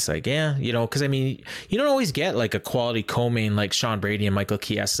it's like, because I mean, you don't always get like a quality co-main like Sean Brady and Michael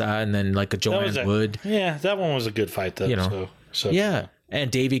Chiesa, and then like a Joanne Wood. Yeah, that one was a good fight though. Yeah. And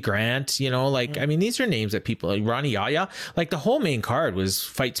Davy Grant, I mean, these are names that people like Ronnie Yaya, like the whole main card was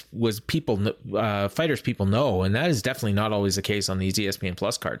fighters people know. And that is definitely not always the case on these ESPN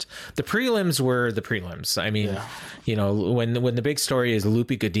Plus cards. The prelims were the prelims. I mean, when the big story is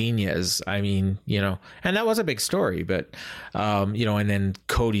Lupi Godinez, I mean, and that was a big story, but, and then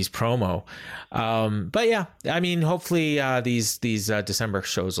Cody's promo. But yeah, I mean, hopefully these December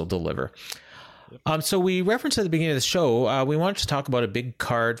shows will deliver. So we referenced at the beginning of the show, we wanted to talk about a big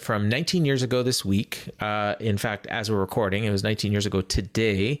card from 19 years ago this week. In fact, as we're recording, it was 19 years ago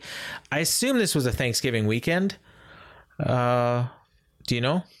today. I assume this was a Thanksgiving weekend. Do you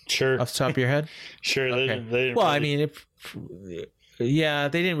know? Sure. Off the top of your head? Sure. Okay. They didn't well, really... I mean, they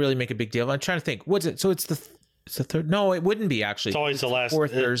didn't really make a big deal. I'm trying to think. What's it? So it's the third? No, it wouldn't be actually. It's always the last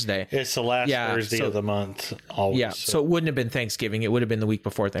fourth Thursday. It's the last Thursday of the month. Always. Yeah. So it wouldn't have been Thanksgiving. It would have been the week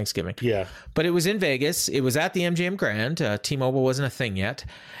before Thanksgiving. Yeah. But it was in Vegas. It was at the MGM Grand. T-Mobile wasn't a thing yet.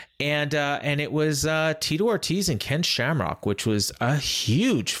 And it was Tito Ortiz and Ken Shamrock, which was a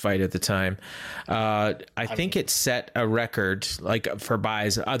huge fight at the time. I think it set a record like for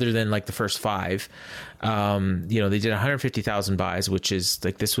buys other than like the first 5. They did 150,000 buys, which is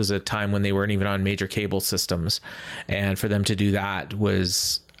like, this was a time when they weren't even on major cable systems. And for them to do that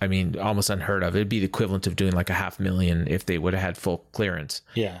was, I mean, almost unheard of. It'd be the equivalent of doing like 500,000 if they would have had full clearance.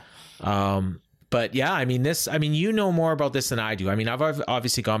 Yeah. But yeah, I mean, you know more about this than I do. I mean, I've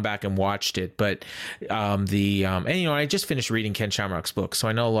obviously gone back and watched it, but I just finished reading Ken Shamrock's book, so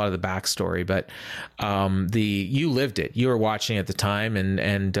I know a lot of the backstory. But you lived it. You were watching at the time,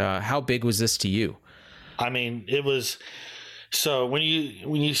 and how big was this to you? I mean, it was. So when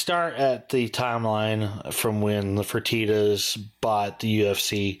you start at the timeline from when the Fertittas bought the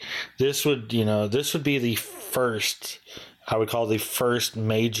UFC, this would be the first. I would call the first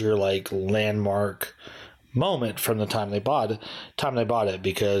major like landmark moment from the time they bought it,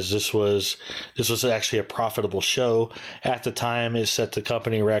 because this was actually a profitable show at the time. It set the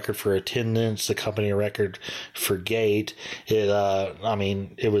company record for attendance, the company record for gate.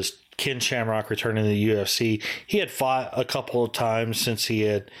 It was Ken Shamrock returning to the UFC. He had fought a couple of times since he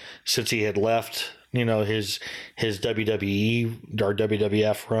had left his WWE or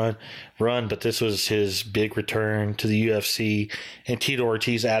WWF run, but this was his big return to the UFC. And Tito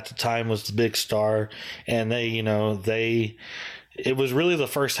Ortiz at the time was the big star, and it was really the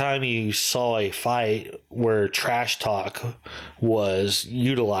first time you saw a fight where trash talk was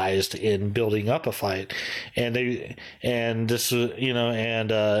utilized in building up a fight. UFC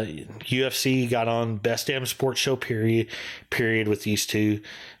got on Best Damn Sports Show period with these two,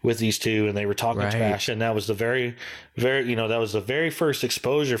 and they were talking trash, and that was the very first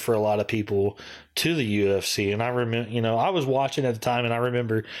exposure for a lot of people to the UFC. And I remember, I was watching at the time, and I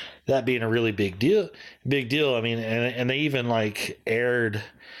remember that being a really big deal. I mean, and they even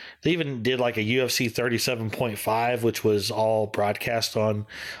they even did like a UFC 37.5, which was all broadcast on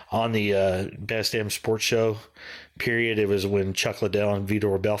the Best Damn Sports Show period. It was when Chuck Liddell and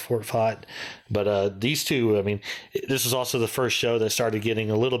Vitor Belfort fought. But these two, I mean, this was also the first show that started getting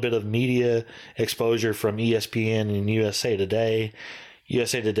a little bit of media exposure from ESPN and USA Today,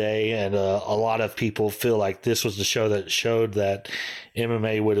 and a lot of people feel like this was the show that showed that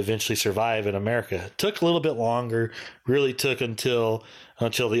MMA would eventually survive in America. It took a little bit longer, really took until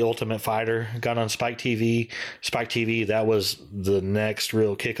The Ultimate Fighter got on Spike TV. Spike TV, that was the next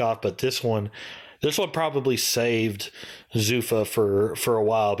real kickoff, but this one probably saved Zuffa for a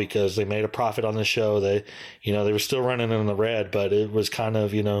while, because they made a profit on the show. They were still running in the red, but it was kind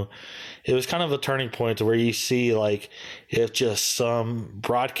of a turning point to where you see, like, if just some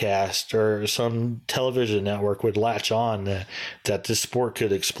broadcast or some television network would latch on that this sport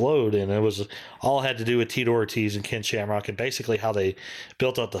could explode. And it was all had to do with Tito Ortiz and Ken Shamrock, and basically how they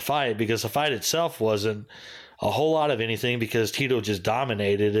built up the fight, because the fight itself wasn't a whole lot of anything, because Tito just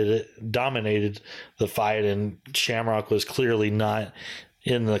dominated the fight, and Shamrock was clearly not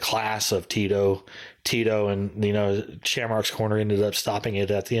in the class of Tito, and Shamrock's corner ended up stopping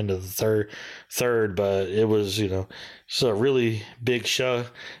it at the end of the third. But it was it's a really big show.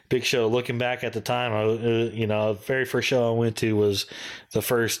 Looking back at the time, the very first show I went to was the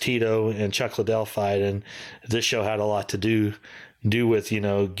first Tito and Chuck Liddell fight, and this show had a lot to do with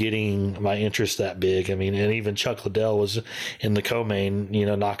getting my interest that big. I mean, and even Chuck Liddell was in the co-main,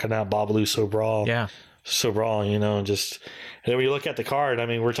 knocking out Babalu Sobral. Yeah. Sobral, and then when you look at the card, I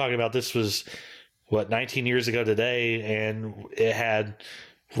mean, we're talking about, this was 19 years ago today, and it had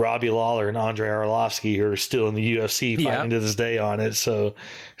Robbie Lawler and Andrei Arlovsky, who are still in the UFC fighting to this day on it. So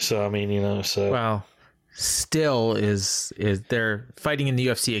I mean, wow. Still is they're fighting in the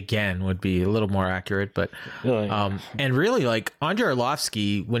UFC again would be a little more accurate, but and really, like, Andrei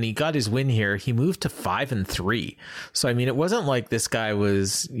Arlovsky, when he got his win here, he moved to 5-3. So I mean, it wasn't like this guy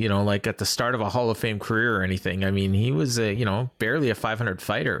was like at the start of a Hall of Fame career or anything. I mean, he was barely a 500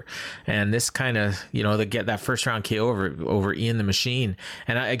 fighter, and this kind of to get that first round KO over Ian the Machine.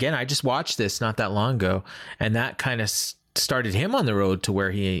 And I just watched this not that long ago, and that kind of started him on the road to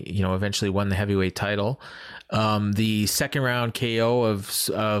where he eventually won the heavyweight title. The second round KO of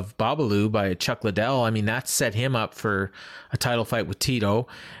Babalu by Chuck Liddell, I mean, that set him up for a title fight with Tito.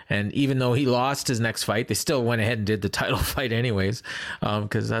 And even though he lost his next fight, they still went ahead and did the title fight anyways,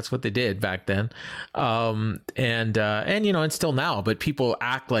 because that's what they did back then. And still now, but people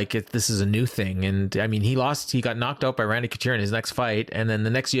act like this is a new thing. And I mean, he got knocked out by Randy Couture in his next fight. And then the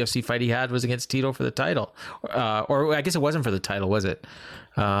next UFC fight he had was against Tito for the title. Or I guess it wasn't for the title, was it?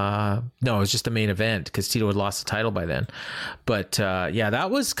 No, it was just the main event because Tito had lost the title by then. But that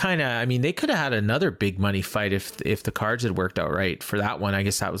was kind of, I mean, they could have had another big money fight if the cards had worked out right for that one. I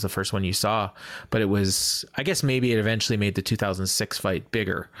guess that was the first one you saw, but it was, I guess maybe it eventually made the 2006 fight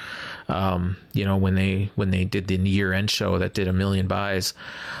bigger. When they did the year end show that did 1 million buys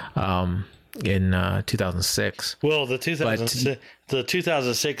in 2006. Well, the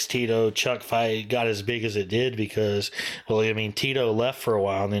 2006 Tito Chuck fight got as big as it did because, well, I mean, Tito left for a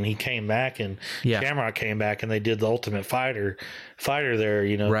while and then he came back and Shamrock came back and they did the Ultimate Fighter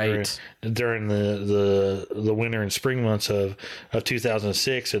there, right, during the winter and spring months of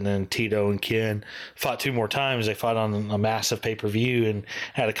 2006. And then Tito and Ken fought 2 more times. They fought on a massive pay-per-view and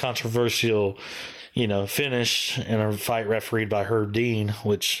had a controversial finish in a fight refereed by Herb Dean,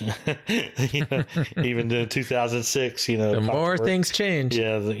 which, even in 2006, the more things change.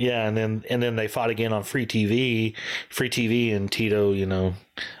 Yeah. And then they fought again on free TV, and Tito,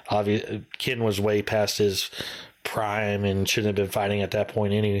 Ken was way past his prime and shouldn't have been fighting at that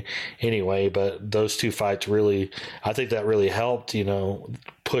point anyway. But those 2 fights really, I think that really helped,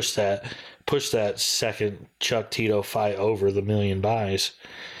 push that second Chuck Tito fight over the 1 million buys.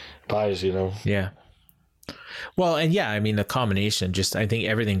 Yeah. Well, and I mean, the combination, I think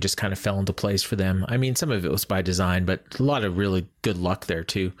everything just kind of fell into place for them. I mean, some of it was by design, but a lot of really good luck there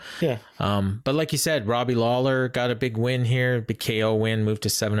too. Yeah. But like you said, Robbie Lawler got a big win here, big KO win, moved to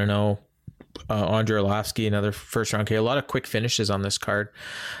 7-0. Andre Arlovsky, another first round KO. A lot of quick finishes on this card.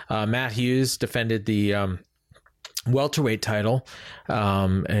 Matt Hughes defended the welterweight title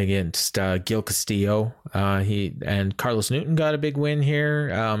against Gil Castillo. He and Carlos Newton got a big win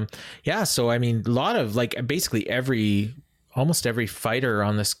here. So I mean, a lot of basically almost every fighter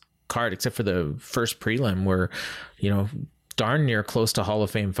on this card except for the first prelim were darn near close to Hall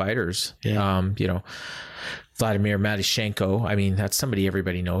of Fame fighters. Vladimir Matyshenko, I mean, that's somebody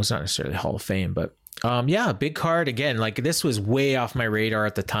everybody knows, not necessarily Hall of Fame, but big card again. Like, this was way off my radar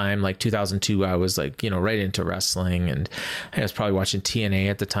at the time. Like 2002, I was right into wrestling, and I was probably watching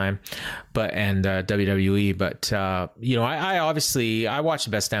TNA at the time, and WWE. But I obviously watched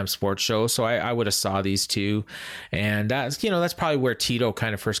the Best Damn Sports Show, so I would have saw these two, and that's probably where Tito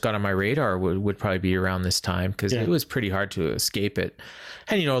kind of first got on my radar. Would probably be around this time because it was pretty hard to escape it.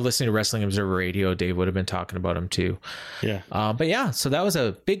 And listening to Wrestling Observer Radio, Dave would have been talking about him too. Yeah. So that was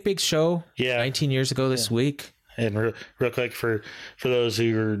a big show. 19 years ago this week. And real quick for those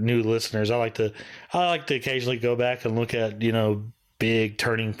who are new listeners, I like to occasionally go back and look at big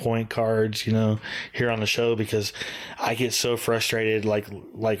turning point cards here on the show, because I get so frustrated like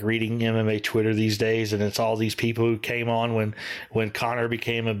reading MMA Twitter these days, and it's all these people who came on when Conor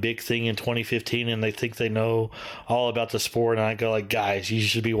became a big thing in 2015 and they think they know all about the sport, and I go like, guys, you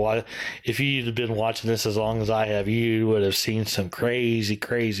should be if you'd have been watching this as long as I have, you would have seen some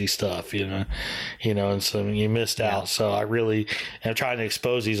crazy stuff, and so you missed out. So I really am trying to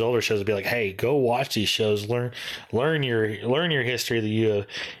expose these older shows and be like, hey, go watch these shows, learn your history of the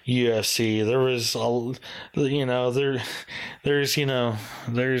UFC. There was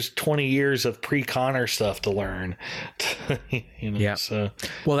there's 20 years of pre-Conor stuff to learn. So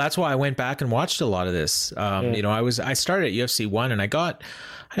well, that's why I went back and watched a lot of this. I started at UFC 1 and I got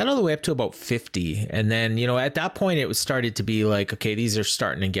all the way up to about 50, and then at that point it was started to be like, okay, these are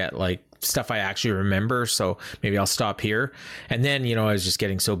starting to get like stuff I actually remember, so maybe I'll stop here. And then I was just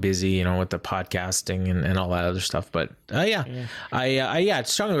getting so busy with the podcasting and all that other stuff. But I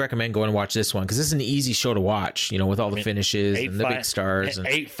strongly recommend going and watch this one, because this is an easy show to watch, with all the finishes and the big stars, and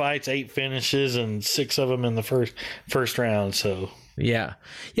 8 fights, 8 finishes, and 6 of them in the first round. So yeah,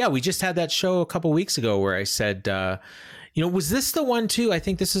 we just had that show a couple weeks ago where I said was this the one too? I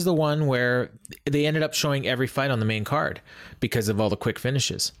think this is the one where they ended up showing every fight on the main card because of all the quick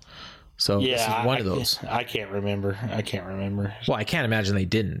finishes. So this is one of those. I can't remember. Well, I can't imagine they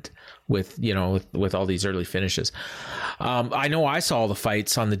didn't with all these early finishes. I know I saw all the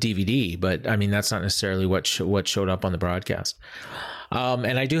fights on the DVD, but I mean, that's not necessarily what showed up on the broadcast.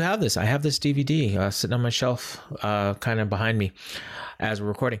 And I do have this. I have this DVD sitting on my shelf, kind of behind me as we're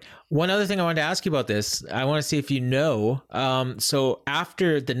recording. One other thing I wanted to ask you about this, I want to see if you know. So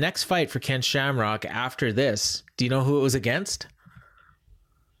after the next fight for Ken Shamrock, after this, do you know who it was against?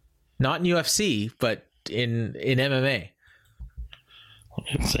 Not in UFC, but in MMA?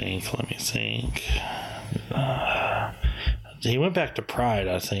 Let me think. He went back to Pride,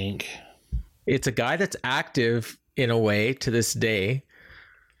 I think. It's a guy that's active in a way to this day.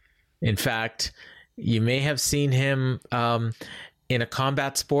 In fact, you may have seen him in a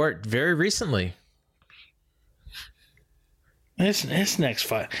combat sport very recently. His next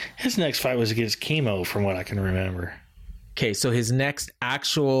fight was against Chemo, from what I can remember. Okay, so his next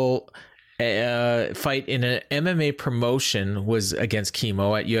actual fight in an MMA promotion was against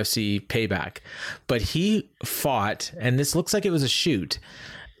Chemo at UFC Payback, but he fought, and this looks like it was a shoot,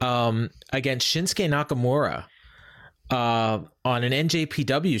 against Shinsuke Nakamura on an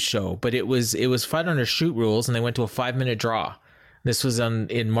NJPW show, but it was fight under shoot rules, and they went to a 5-minute draw. This was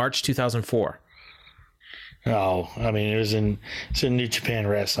in March 2004. Oh, I mean, it's in New Japan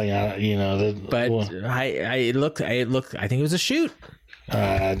Wrestling, I think it was a shoot.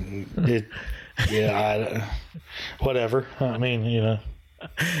 Whatever. I mean,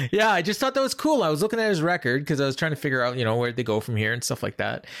 Yeah, I just thought that was cool. I was looking at his record because I was trying to figure out, where'd they go from here and stuff like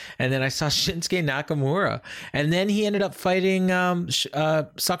that. And then I saw Shinsuke Nakamura, and then he ended up fighting Sakuraba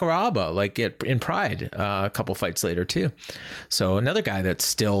in Pride a couple fights later too. So another guy that's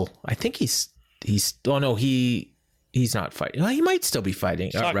still, I think he's not fighting. Well, he might still be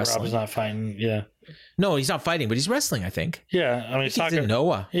fighting. Sakuraba's not fighting. Yeah. No, he's not fighting, but he's wrestling, I think. Yeah, I mean, he's in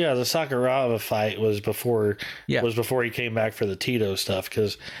Noah. Yeah, the Sakuraba fight was before he came back for the Tito stuff.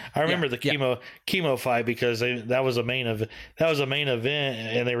 Because I remember the chemo fight, because that was a main event,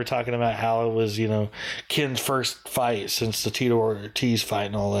 and they were talking about how it was Ken's first fight since the Tito Ortiz fight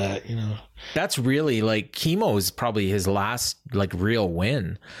and all that. That's really Chemo is probably his last real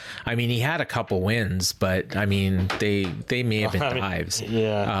win. I mean, he had a couple wins, but I mean, they may have been dives.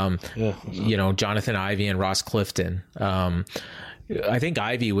 Jonathan Ivey and Ross Clifton. I think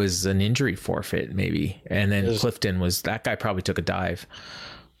Ivey was an injury forfeit, maybe, and then Clifton that guy probably took a dive.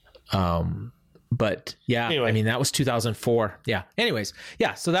 But yeah, anyway. I mean, that was 2004. Yeah. Anyways.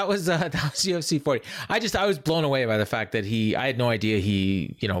 Yeah. So that was UFC 40. I was blown away by the fact that I had no idea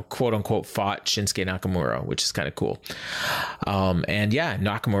he, quote unquote fought Shinsuke Nakamura, which is kind of cool. And yeah,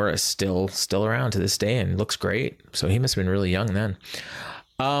 Nakamura is still around to this day and looks great. So he must've been really young then.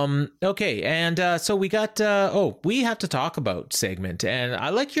 Okay. And, so we got, we have to talk about segment, and I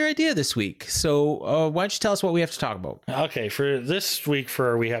like your idea this week. So, why don't you tell us what we have to talk about? Okay. For this week,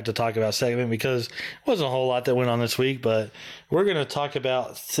 we have to talk about segment, because it wasn't a whole lot that went on this week, but we're going to talk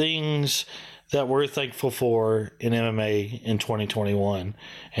about things that we're thankful for in MMA in 2021.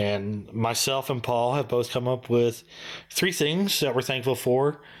 And myself and Paul have both come up with 3 things that we're thankful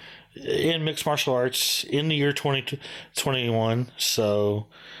for in mixed martial arts in the year 2021. So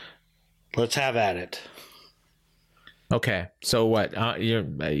let's have at it. Okay. So what,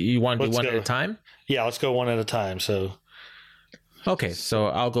 you want to do one at a time? Yeah, let's go one at a time. So, okay. So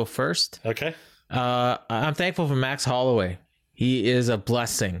I'll go first. Okay. I'm thankful for Max Holloway. He is a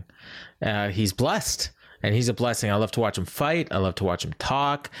blessing. He's blessed. And he's a blessing. I love to watch him fight. I love to watch him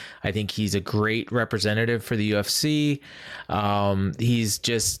talk. I think he's a great representative for the UFC. He's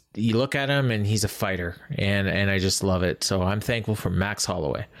just, you look at him and he's a fighter, and I just love it. So I'm thankful for Max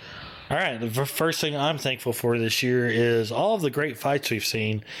Holloway. All right. The first thing I'm thankful for this year is all of the great fights we've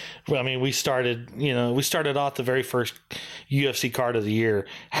seen. I mean, we started off the very first UFC card of the year,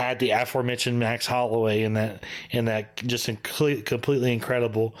 had the aforementioned Max Holloway in that just completely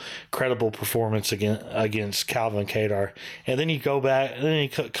incredible performance against Calvin Kattar. And then you go back, and then you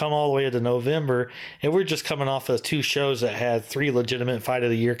come all the way into November, and we're just coming off of 2 shows that had 3 legitimate fight of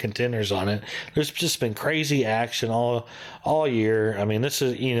the year contenders on it. There's just been crazy action all year. I mean, this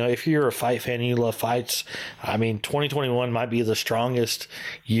is, if you're a fight fan and you love fights, I mean, 2021 might be the strongest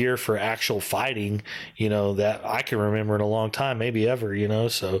year for actual fighting, that I can remember in a long time, maybe ever,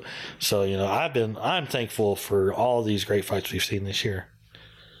 so I'm thankful for all these great fights we've seen this year.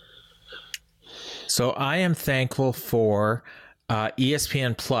 So I am thankful for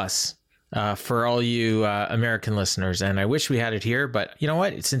ESPN Plus. For all you American listeners, and I wish we had it here, but you know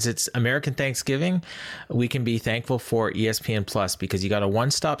what? Since it's American Thanksgiving, we can be thankful for ESPN Plus, because you got a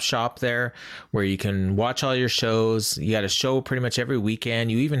one-stop shop there where you can watch all your shows. You got a show pretty much every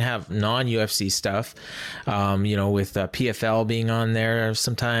weekend. You even have non-UFC stuff, with PFL being on there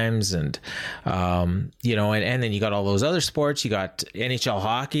sometimes, and and then you got all those other sports. You got NHL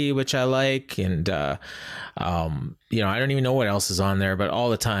hockey, which I like, and I don't even know what else is on there, but all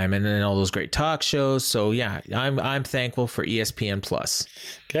the time. And then all those great talk shows. So yeah, I'm thankful for ESPN Plus.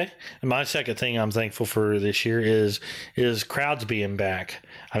 Okay. And my second thing I'm thankful for this year is crowds being back.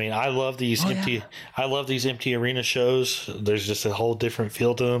 I mean, I love these empty arena shows. There's just a whole different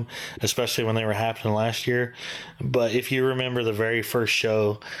feel to them, especially when they were happening last year. But if you remember the very first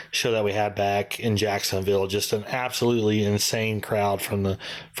show that we had back in Jacksonville, just an absolutely insane crowd from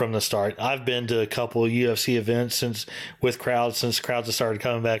the start. I've been to a couple of UFC events since crowds have started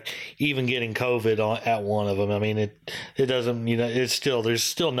coming back, even getting COVID at one of them. I mean, it doesn't, there's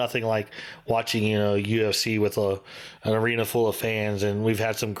still nothing like watching, UFC with an arena full of fans. And we've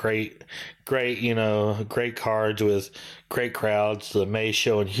had some great cards with great crowds. The May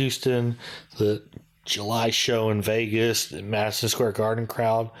show in Houston, the July show in Vegas, the Madison Square Garden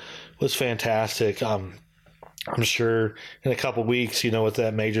crowd was fantastic. I'm sure in a couple weeks, with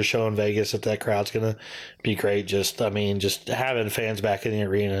that major show in Vegas, that crowd's going to be great. Just having fans back in the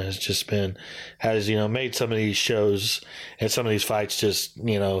arena has made some of these shows and some of these fights just,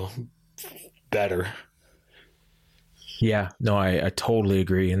 better. Yeah, no, I totally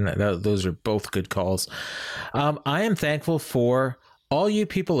agree. And those are both good calls. I am thankful for all you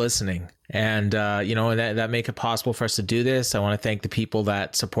people listening. And, that make it possible for us to do this. I want to thank the people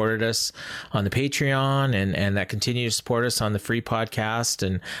that supported us on the Patreon and that continue to support us on the free podcast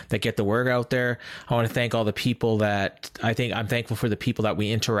and that get the word out there. I want to thank all the people that I'm thankful for the people that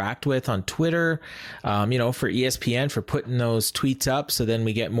we interact with on Twitter, for ESPN for putting those tweets up. So then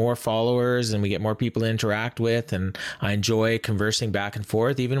we get more followers and we get more people to interact with. And I enjoy conversing back and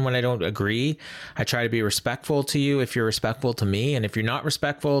forth. Even when I don't agree, I try to be respectful to you if you're respectful to me. And if you're not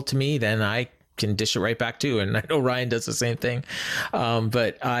respectful to me, then I can dish it right back too. And I know Ryan does the same thing.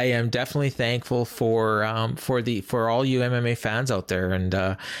 But I am definitely thankful for all you MMA fans out there.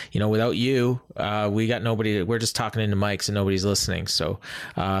 And, without you, we got nobody. We're just talking into mics and nobody's listening. So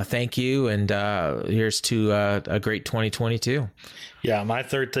thank you. And here's to a great 2022. Yeah, my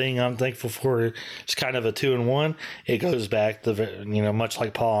third thing I'm thankful for is kind of a 2-in-1. It goes back to, much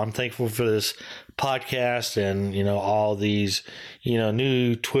like Paul, I'm thankful for this podcast and, all these,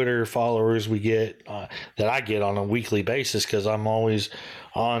 new Twitter followers we get that I get on a weekly basis because I'm always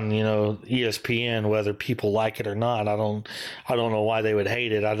on, ESPN, whether people like it or not. I don't know why they would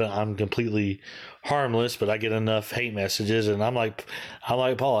hate it. I'm completely harmless, but I get enough hate messages, and I'm like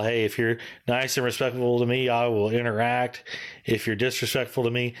Paul, hey, if you're nice and respectful to me, I will interact. If you're disrespectful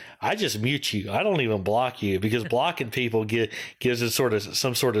to me, I just mute you. I don't even block you because blocking people gives it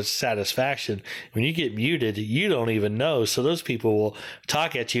some sort of satisfaction. When you get muted, you don't even know. So those people will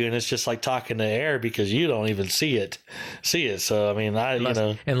talk at you, and it's just like talking to air because you don't even see it. So I mean,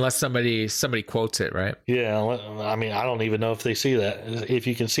 unless somebody quotes it, right? Yeah, I mean, I don't even know if they see that. If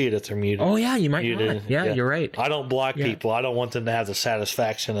you can see it, if they're muted. Oh yeah, you might not. Yeah, you're right. I don't block people. I don't want them to have the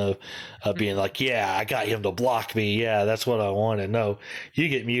satisfaction of being like, yeah, I got him to block me. Yeah, that's what I wanted. No, you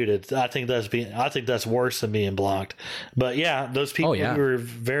get muted. I think that's worse than being blocked. But yeah, those people who are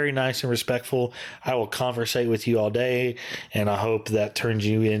very nice and respectful, I will conversate with you all day, and I hope that turns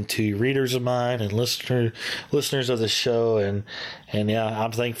you into readers of mine and listeners of the show. And yeah,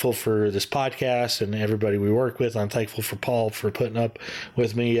 I'm thankful for this podcast and everybody we work with. I'm thankful for Paul for putting up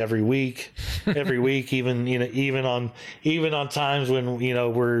with me every week, even on times when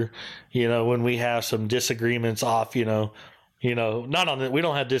when we have some disagreements off, not on we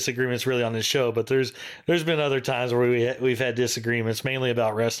don't have disagreements really on this show, but there's been other times where we've had disagreements mainly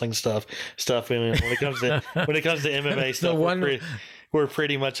about wrestling stuff. When it comes to MMA stuff, we're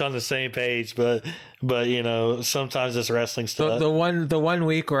pretty much on the same page, but sometimes it's wrestling stuff. The one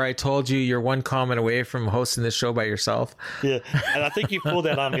week where I told you you're one comment away from hosting this show by yourself. Yeah, and I think you pulled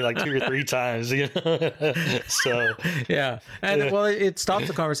that on me like 2 or 3 times. So yeah, and well, it stopped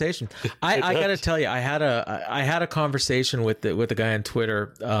the conversation. I got to tell you, I had a conversation with the guy on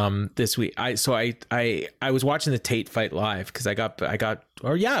Twitter this week. I was watching the Tate fight live because I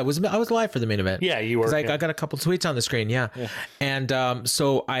was live for the main event. Yeah, you were. Because I got a couple tweets on the screen. Yeah. And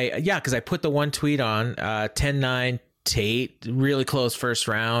because I put the one tweet on 10-9 Tate, really close first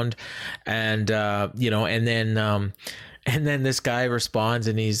round, and and then this guy responds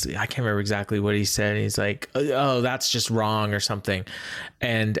and I can't remember exactly what he said. He's like, oh, that's just wrong or something.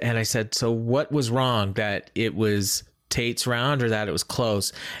 And I said, so what was wrong? That it was Tate's round or that it was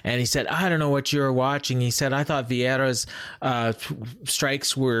close. And he said, I don't know what you were watching. He said, I thought Vieira's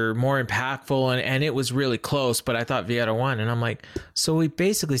strikes were more impactful and it was really close, but I thought Vieira won. And I'm like, so we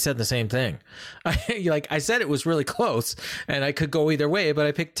basically said the same thing. I said it was really close and I could go either way, but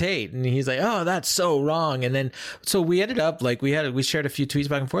I picked Tate. And he's like, oh, that's so wrong. And then, so we ended up like we shared a few tweets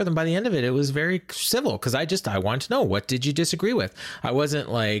back and forth. And by the end of it, it was very civil because I wanted to know, what did you disagree with? I wasn't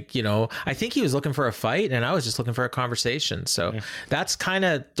like, I think he was looking for a fight and I was just looking for a conversation. So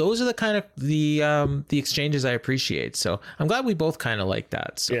those are the kind of the exchanges I appreciate. So I'm glad we both kind of like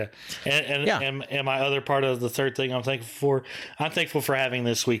that. So. Yeah. And my other part of the third thing I'm thankful for having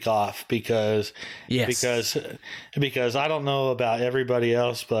this week off because I don't know about everybody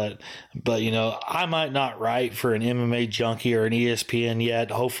else, but I might not write for an MMA Junkie or an ESPN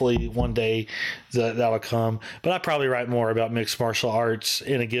yet. Hopefully one day that'll come, but I probably write more about mixed martial arts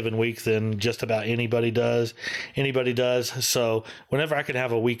in a given week than just about anybody does. So whenever I can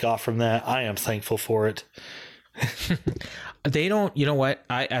have a week off from that, I am thankful for it. They don't, you know what?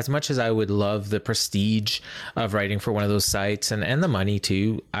 As much as I would love the prestige of writing for one of those sites and the money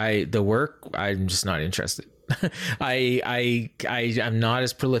too, the work, I'm just not interested. I'm not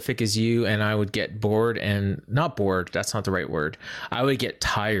as prolific as you, and I would get bored, and not bored, that's not the right word. I would get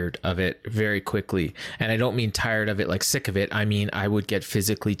tired of it very quickly. And I don't mean tired of it like sick of it. I mean, I would get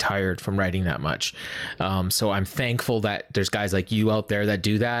physically tired from writing that much. So I'm thankful that there's guys like you out there that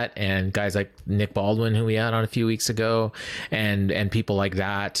do that, and guys like Nick Baldwin, who we had on a few weeks ago, and people like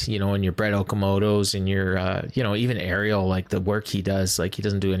that, and your Brett Okamoto's and your, even Ariel, like the work he does, like he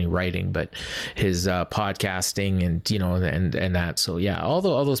doesn't do any writing, but his podcasting and that. So yeah, all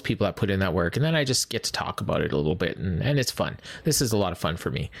those people that put in that work, and then I just get to talk about it a little bit, and it's fun. This is a lot of fun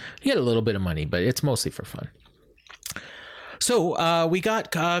for me. You get a little bit of money, but it's mostly for fun. So we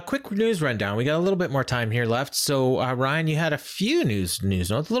got a quick news rundown. We got a little bit more time here left. So Ryan, you had a few news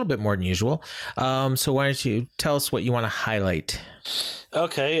notes, a little bit more than usual. So why don't you tell us what you want to highlight?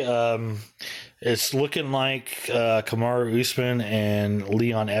 Okay. It's looking like Kamaru Usman and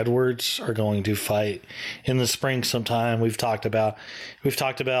Leon Edwards are going to fight in the spring sometime. We talked about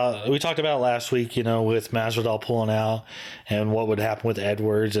last week, with Masvidal pulling out and what would happen with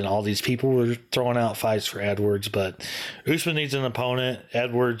Edwards, and all these people were throwing out fights for Edwards, but Usman needs an opponent.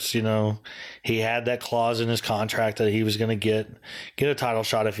 Edwards, he had that clause in his contract that he was going to get a title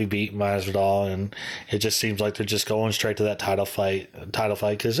shot if he beat Masvidal, and it just seems like they're just going straight to that title fight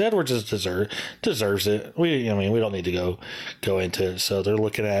because Edwards deserves it. We don't need to go into it. So they're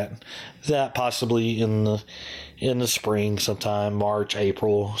looking at that possibly in the spring sometime, March,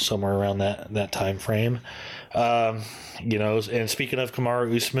 April, somewhere around that time frame. And speaking of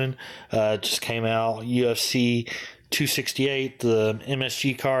Kamaru Usman, just came out UFC 268, the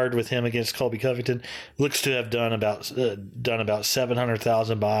MSG card with him against Colby Covington, looks to have done about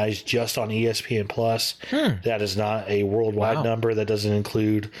 700,000 buys just on ESPN Plus. That is not a worldwide number. That doesn't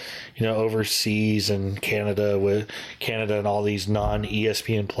include, overseas and Canada and all these non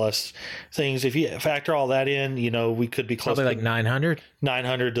ESPN Plus things. If you factor all that in, we could be close probably to like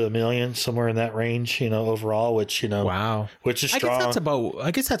 900 to $1 million, somewhere in that range, overall, which, wow, which is strong.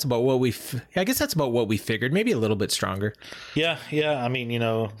 I guess that's about what we figured, maybe a little bit stronger. Yeah. I mean,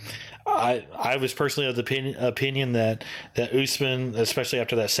 I was personally of the opinion that Usman, especially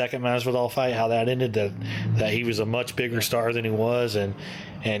after that second Masvidal fight, how that ended, that he was a much bigger star than he was, and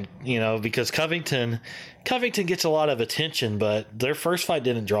because Covington gets a lot of attention, but their first fight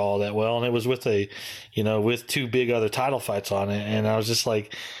didn't draw all that well, and it was with with two big other title fights on it, and I was just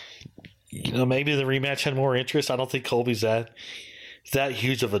like, maybe the rematch had more interest. I don't think Colby's that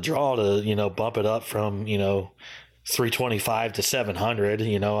huge of a draw to bump it up from 325 to 700.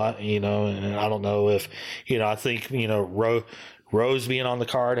 And I don't know if I think Rose being on the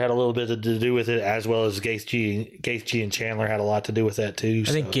card had a little bit to do with it, as well as Gaethje and Chandler had a lot to do with that too.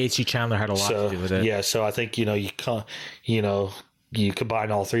 I think Gaethje Chandler had a lot to do with it. Yeah, so I think you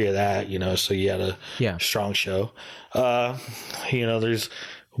combine all three of that, so you had a strong show. There's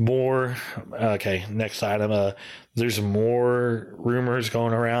more. Okay, next item. There's more rumors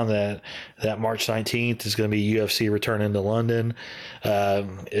going around that March 19th is going to be UFC returning to London.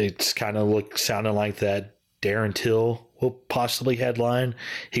 It's kind of sounding like that Darren Till will possibly headline.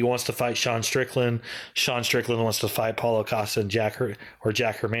 He wants to fight Sean Strickland. Sean Strickland wants to fight Paulo Costa and Jack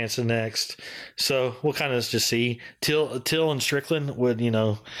Hermanson next. So we'll kind of just see. Till and Strickland would,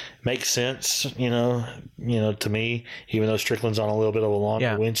 make sense, to me, even though Strickland's on a little bit of a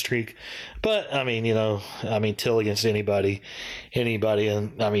longer win streak. But Till against anybody, and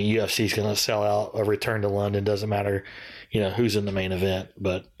UFC's going to sell out a return to London. Doesn't matter, who's in the main event.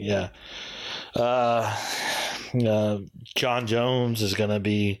 But yeah. John Jones is going to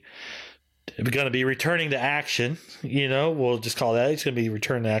be returning to action. We'll just call that. He's going to be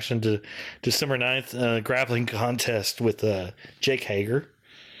returning to action to December 9th, grappling contest with Jake Hager.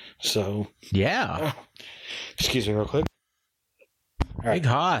 So yeah, excuse me real quick. Big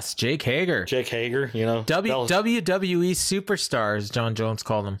Hoss, Jake Hager. WWE superstar, as John Jones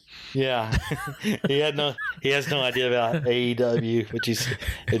called him. Yeah, he has no idea about AEW, which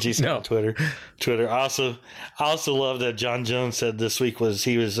he's on Twitter. I also love that John Jones said this week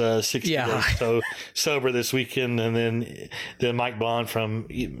he was 60 days sober this weekend, and then Mike Bond from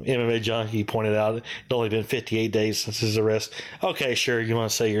MMA Junkie pointed out it'd only been 58 days since his arrest. Okay, sure, you want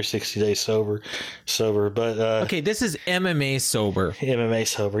to say you're 60 days sober, but okay, this is MMA sober. MMA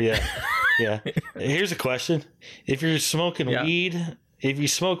sober, yeah. Yeah. Here's a question: if you're smoking weed, if you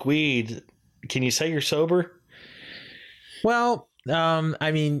smoke weed, can you say you're sober? Well,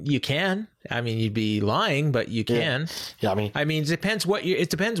 I mean, you can. I mean, you'd be lying, but you can. Yeah. I mean, it depends what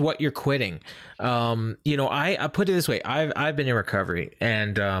you're quitting. I put it this way: I've been in recovery,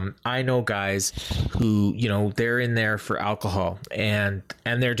 and I know guys who they're in there for alcohol, and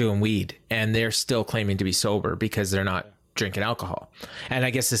they're doing weed, and they're still claiming to be sober because they're not drinking alcohol. And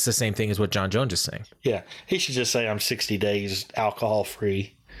I guess it's the same thing as what John Jones is saying. Yeah, he should just say I'm 60 days alcohol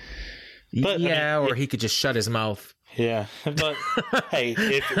free. But or he could just shut his mouth. Yeah, but hey,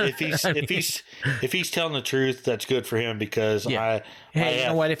 if he's telling the truth, that's good for him because you know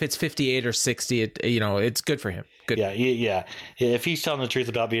what? If it's 58 or 60, it's good for him. Good. Yeah. If he's telling the truth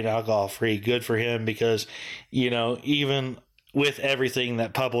about being alcohol free, good for him because even with everything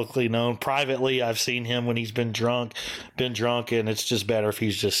that publicly known, privately, I've seen him when he's been drunk, and it's just better if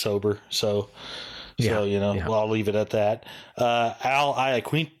he's just sober. So I'll leave it at that. Al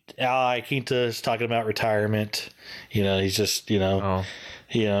Iaquinta is talking about retirement. He's just, so.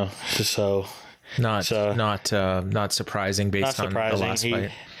 Not surprising based on the last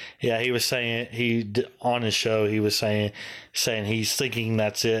fight. Yeah, he was saying on his show he was saying he's thinking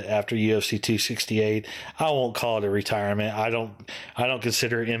that's it after UFC 268. I won't call it a retirement. I don't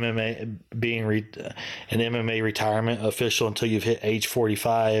consider MMA being an MMA retirement official until you've hit age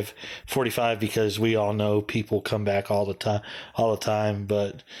 45 because we all know people come back all the time.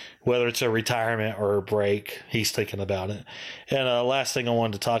 But whether it's a retirement or a break, he's thinking about it. And last thing I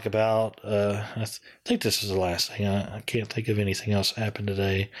wanted to talk about, I think this is the last thing. I can't think of anything else that happened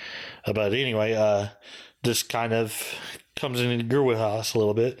today. But anyway, this kind of comes in your wheelhouse a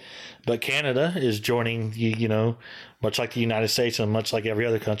little bit. But Canada is joining, much like the United States and much like every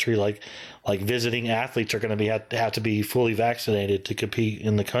other country, like visiting athletes are going to have to be fully vaccinated to compete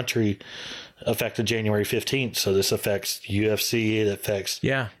in the country effective January 15th. So this affects UFC, it affects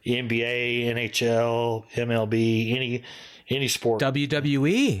NBA, NHL, MLB, any sport.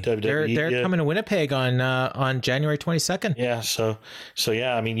 WWE. They're coming to Winnipeg on January 22nd. Yeah. So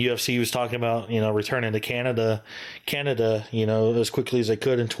yeah, I mean, UFC was talking about, returning to Canada, as quickly as they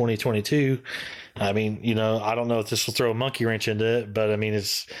could in 2022. I mean, I don't know if this will throw a monkey wrench into it, but I mean,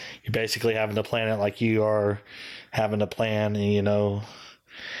 you're basically having to plan it like you are having to plan,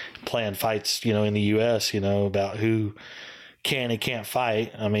 plan fights, in the U.S., about who can and can't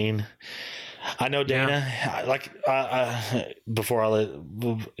fight. I mean, I know Dana. Before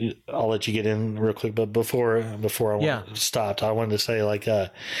I'll let you get in real quick, but before I stopped, I wanted to say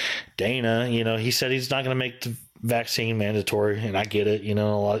Dana. He said he's not going to make the vaccine mandatory, and I get it. A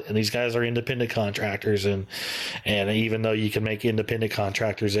lot, and these guys are independent contractors, and even though you can make independent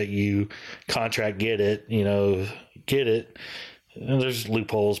contractors that you contract get it. And there's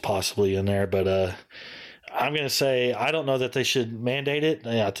loopholes possibly in there, but I'm going to say I don't know that they should mandate it.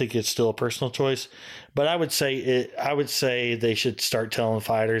 I think it's still a personal choice, but I would say they should start telling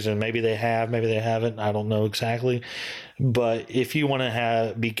fighters, and maybe they have, maybe they haven't. I don't know exactly, but if you want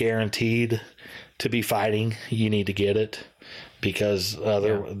to be guaranteed to be fighting, you need to get it because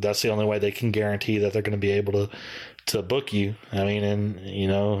that's the only way they can guarantee that they're going to be able to book you. I mean, and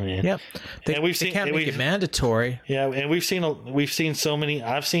they can't make it mandatory. Yeah, and we've seen so many.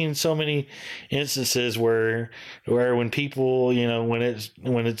 I've seen so many instances where when people, when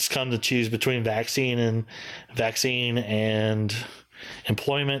it's come to choose between vaccine and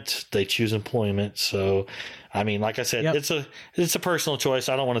employment, they choose employment. So, I mean, like I said, it's a personal choice.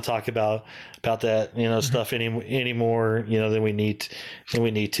 I don't want to talk about that stuff anymore than we need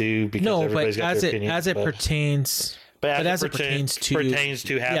to because everybody's got their opinion. As it pertains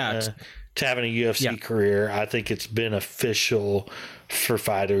to having to having a UFC career. I think it's beneficial for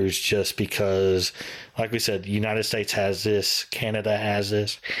fighters just because, like we said, the United States has this, Canada has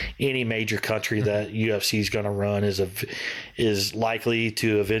this. Any major country that UFC is going to run is likely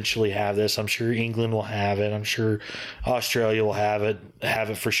to eventually have this. I'm sure England will have it. I'm sure Australia will have it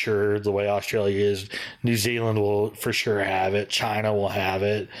for sure. The way Australia is, New Zealand will for sure have it. China will have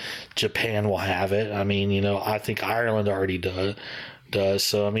it. Japan will have it. I mean, you know, I think Ireland already does.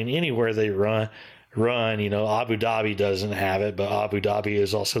 So, I mean, anywhere they run, you know, Abu Dhabi doesn't have it, but Abu Dhabi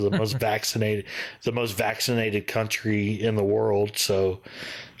is also the most vaccinated country in the world. So,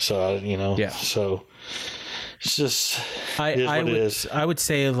 you know, so it's just, I would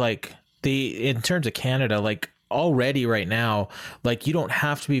say, like, in terms of Canada, like, already right now, like, you don't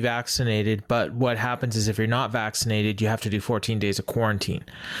have to be vaccinated, but what happens is if you're not vaccinated, you have to do 14 days of quarantine.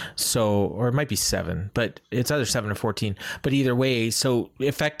 So, or it might be 7, but it's either 7 or 14, but either way. So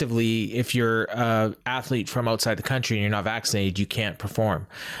effectively, if you're an athlete from outside the country and you're not vaccinated, you can't perform.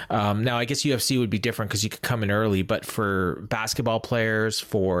 Now I guess UFC would be different because you could come in early, but for basketball players,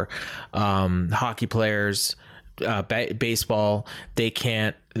 for hockey players, baseball, they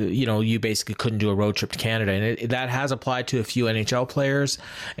can't, you know, you basically couldn't do a road trip to Canada. And that has applied to a few NHL players.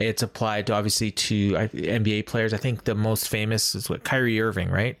 It's applied to, obviously, to NBA players. I think the most famous is Kyrie Irving,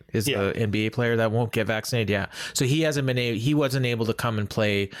 right? Is the NBA player that won't get vaccinated. Yeah. So he wasn't able to come and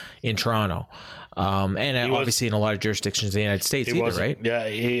play in Toronto. And obviously in a lot of jurisdictions in the United States either, right? Yeah,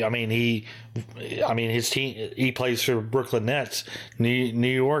 his team, he plays for Brooklyn Nets. New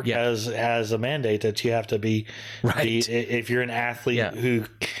York has a mandate that you have to be if you're an athlete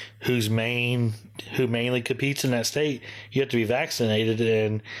who mainly competes in that state, you have to be vaccinated,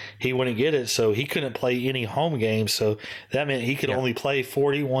 and he wouldn't get it, so he couldn't play any home games. So that meant he could only play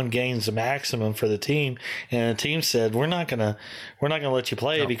 41 games the maximum for the team, and the team said, we're not gonna let you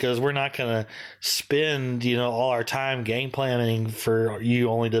play because we're not gonna spend, you know, all our time game planning for you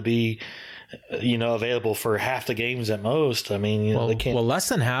only to be, you know, available for half the games at most. I mean, you know, they can't. Well, less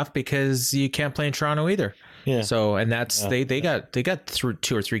than half, because you can't play in Toronto either. Yeah. So, and that's they got through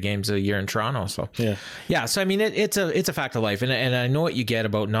 2 or 3 games a year in Toronto. So yeah. So I mean, it's a fact of life, and I know what you get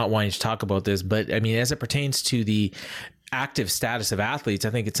about not wanting to talk about this, but I mean, as it pertains to the active status of athletes, I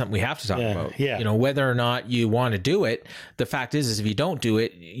think it's something we have to talk about. Yeah. You know, whether or not you want to do it, the fact is if you don't do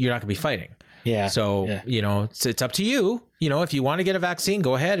it, you're not going to be fighting. Yeah. So, you know, it's up to you. You know, if you want to get a vaccine,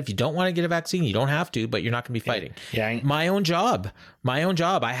 go ahead. If you don't want to get a vaccine, you don't have to, but you're not going to be fighting. Yeah. My own job, I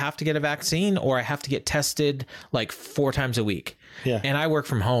have to get a vaccine, or I have to get tested like 4 times a week. Yeah. And I work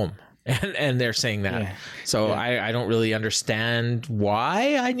from home. And they're saying that. Yeah. So I don't really understand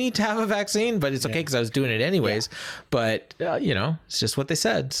why I need to have a vaccine, but it's okay because I was doing it anyways. Yeah. But, you know, it's just what they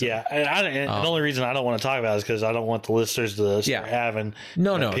said. So. Yeah. And the only reason I don't want to talk about it is because I don't want the listeners to start having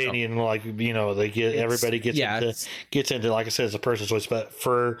an opinion. Like, you know, everybody gets into, like I said, it's a person's choice. But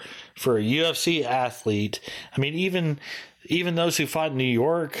for a UFC athlete, I mean, even those who fought in New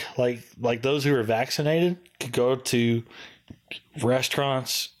York, like those who are vaccinated, could go to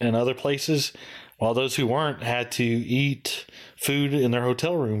restaurants and other places, while those who weren't had to eat food in their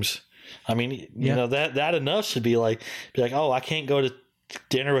hotel rooms. I mean, you know, that enough should be like, oh, I can't go to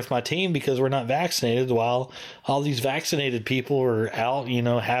dinner with my team because we're not vaccinated, while all these vaccinated people are out, you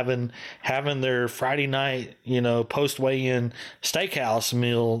know, having their Friday night, you know, post weigh-in steakhouse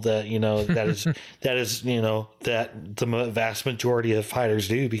meal that, you know, that is, you know, that the vast majority of fighters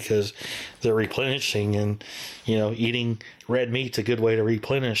do because they're replenishing, and, you know, eating red meat's a good way to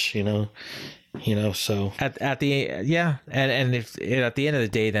replenish, you know, so and if at the end of the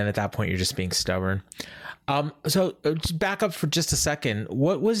day, then at that point you're just being stubborn. So just back up for just a second.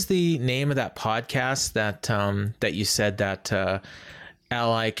 What was the name of that podcast that you said that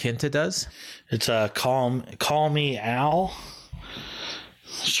Ally Quinta does? It's a Call Me Al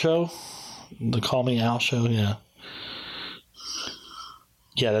show. The Call Me Al show. Yeah.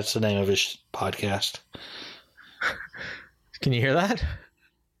 Yeah, that's the name of his podcast. Can you hear that?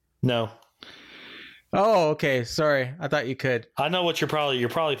 No. Oh, okay. Sorry. I thought you could. I know what you're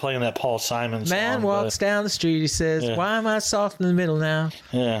probably playing that Paul Simon song. Man walks down the street. He says, why am I soft in the middle now?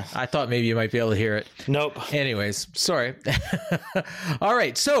 Yeah. I thought maybe you might be able to hear it. Nope. Anyways, sorry. All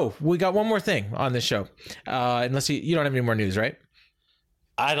right. So we got one more thing on this show. Unless you don't have any more news, right?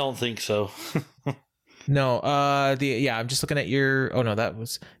 I don't think so. No, I'm just looking at your,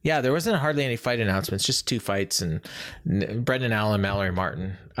 there wasn't hardly any fight announcements, just 2 fights, and Brendan Allen, Mallory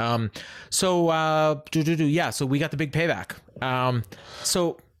Martin. So we got the big payback.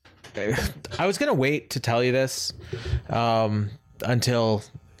 So I was going to wait to tell you this, until,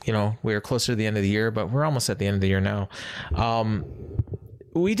 you know, we're closer to the end of the year, but we're almost at the end of the year now.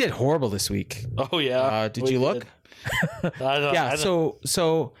 we did horrible this week. Oh yeah. Did you look? Yeah.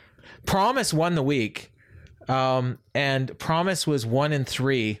 So Promise won the week, and Promise was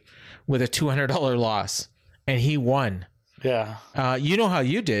 1-3 with a $200 loss, and he won. Yeah. You know how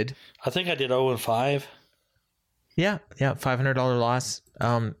you did? I think I did 0-5. Yeah, $500 loss.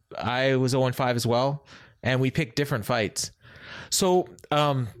 I was 0-5 as well, and we picked different fights. So,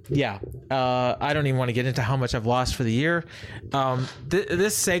 I don't even want to get into how much I've lost for the year.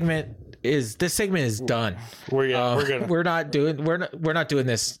 This segment is done. We're not doing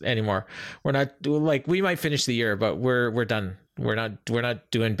this anymore. We might finish the year, but we're done. We're not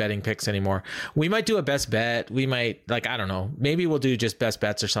doing betting picks anymore. We might do a best bet. We might, I don't know, maybe we'll do just best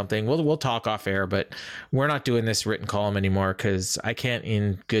bets or something. We'll talk off air, but we're not doing this written column anymore because I can't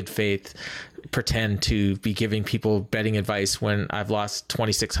in good faith pretend to be giving people betting advice when I've lost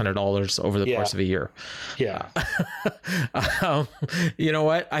 $2,600 over the course of a year. Yeah. You know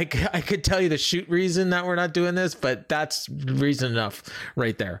what? I could tell you the shoot reason that we're not doing this, but that's reason enough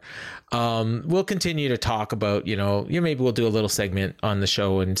right there. We'll continue to talk about, maybe we'll do a little segment on the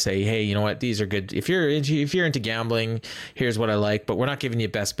show and say, hey, you know what? These are good. If you're into gambling, here's what I like, but we're not giving you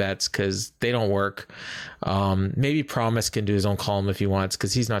best bets because they don't work. Maybe Promise can do his own column if he wants,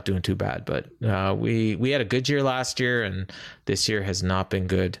 because he's not doing too bad, but we had a good year last year, and this year has not been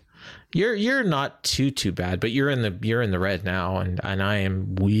good. You're not too bad, but you're in the red now, and I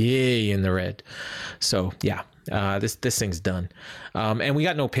am way in the red. So yeah, this thing's done, and we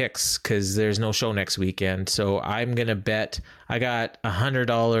got no picks because there's no show next weekend. So I'm gonna bet. I got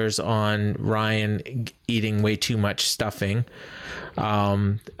 $100 on Ryan eating way too much stuffing.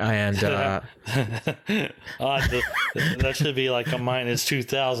 And that should be like a minus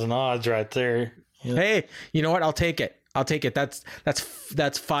 2,000 odds right there. Hey, you know what? I'll take it. That's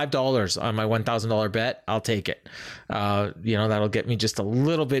 $5 on my $1,000 bet. I'll take it. That'll get me just a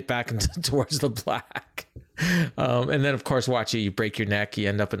little bit back towards the black. And then of course, watch it. You break your neck, you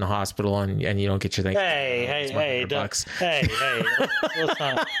end up in the hospital, and you don't get your thing. Hey, let's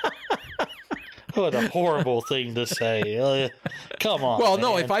not. What a horrible thing to say. Come on. Well, man.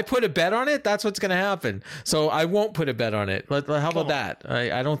 no, if I put a bet on it, that's what's going to happen. So I won't put a bet on it. How about that?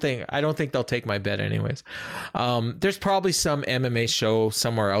 I don't think they'll take my bet anyways. There's probably some MMA show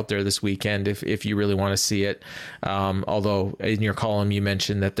somewhere out there this weekend if you really want to see it. Although in your column you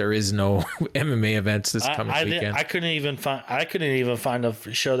mentioned that there is no MMA events this coming weekend. I couldn't even find a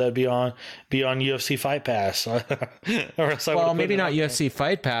show that'd be on UFC Fight Pass. Maybe not UFC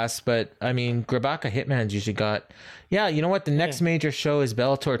Fight Pass, but I mean, Grabaka Hitman's usually got. Yeah, you know what? The next major show is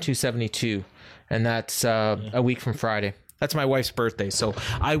Bellator 272, and that's a week from Friday. That's my wife's birthday, so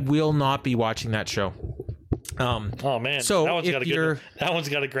I will not be watching that show. Oh man! So that one's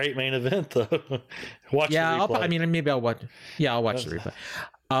got a great main event though. Watch the replay. Maybe I'll watch. Yeah, I'll watch the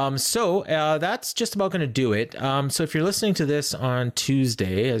replay. That's just about going to do it. So if you're listening to this on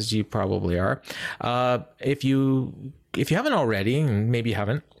Tuesday, as you probably are, if you haven't already, and maybe you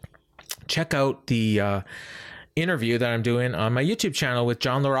haven't, check out the interview that I'm doing on my YouTube channel with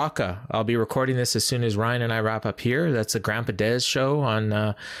John LaRocca. I'll be recording this as soon as Ryan and I wrap up here. That's the Grandpa Des show on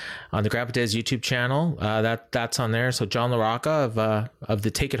the Grandpa Des YouTube channel. That's on there. So John LaRocca of the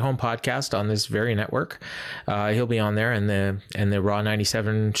Take It Home podcast on this very network. He'll be on there, and the Raw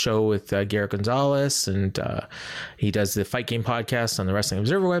 97 show with Garrett Gonzalez, and he does the Fight Game podcast on the Wrestling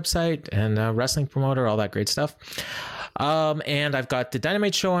Observer website, and Wrestling Promoter, all that great stuff. And I've got the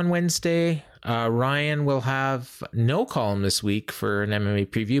Dynamite show on Wednesday. Ryan will have no column this week for an MMA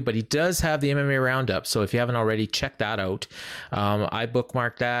preview, but he does have the MMA roundup. So if you haven't already, check that out. I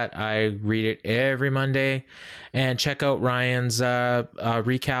bookmarked that. I read it every Monday. And check out Ryan's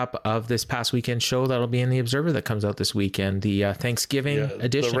recap of this past weekend show that'll be in the Observer that comes out this weekend, the Thanksgiving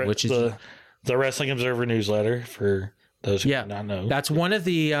edition, which is the Wrestling Observer newsletter for those who do not know. That's one of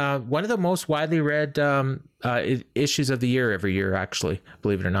the most widely read issues of the year every year, actually,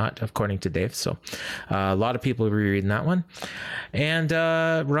 believe it or not, according to Dave. So a lot of people will be reading that one. And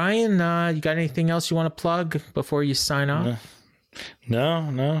Ryan, you got anything else you want to plug before you sign off?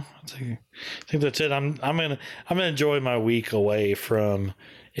 No. I think that's it. I'm gonna enjoy my week away from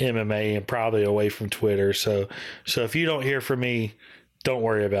MMA and probably away from Twitter. So if you don't hear from me, don't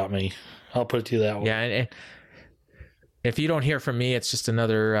worry about me. I'll put it to you that way. Yeah. And if you don't hear from me, it's just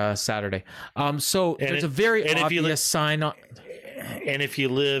another Saturday. So there's a very obvious sign on. And if you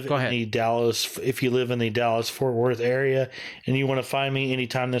live in the Dallas Fort Worth area and you want to find me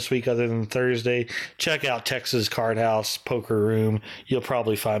anytime this week other than Thursday, check out Texas Card House Poker Room. You'll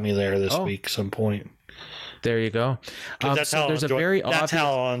probably find me there this week some point. There you go. That's how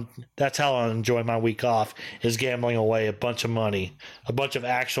I enjoy my week off, is gambling away a bunch of money, a bunch of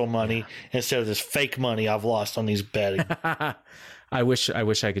actual money, instead of this fake money I've lost on these betting. I wish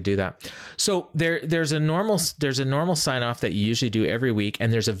I could do that. So there's a normal sign off that you usually do every week,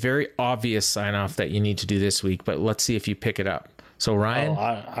 and there's a very obvious sign off that you need to do this week. But let's see if you pick it up. So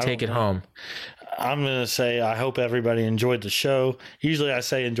Ryan, take it home. I'm going to say I hope everybody enjoyed the show. Usually I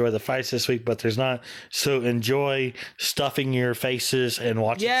say enjoy the fights this week, but there's not. So enjoy stuffing your faces and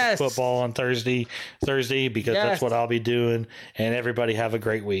watching football on Thursday, because that's what I'll be doing. And everybody have a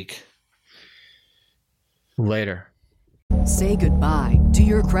great week. Later. Say goodbye to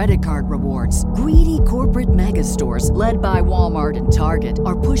your credit card rewards. Greedy corporate mega stores, led by Walmart and Target,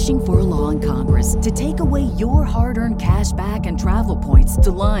 are pushing for a law in Congress to take away your hard-earned cash back and travel points to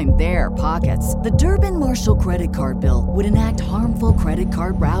line their pockets. The Durbin-Marshall credit card bill would enact harmful credit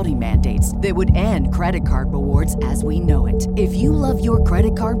card routing mandates that would end credit card rewards as we know it. If you love your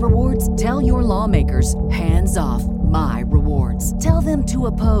credit card rewards, tell your lawmakers, hands off my rewards. Tell them to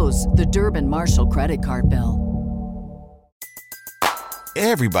oppose the Durbin-Marshall credit card bill.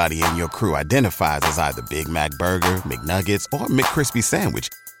 Everybody in your crew identifies as either Big Mac Burger, McNuggets, or McCrispy Sandwich.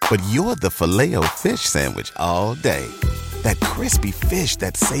 But you're the Filet-O-Fish Sandwich all day. That crispy fish,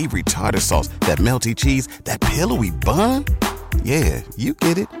 that savory tartar sauce, that melty cheese, that pillowy bun. Yeah, you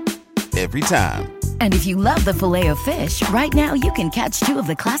get it. Every time. And if you love the Filet-O-Fish, right now you can catch 2 of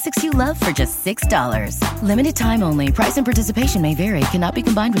the classics you love for just $6. Limited time only. Price and participation may vary. Cannot be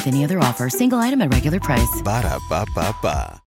combined with any other offer. Single item at regular price. Ba-da-ba-ba-ba.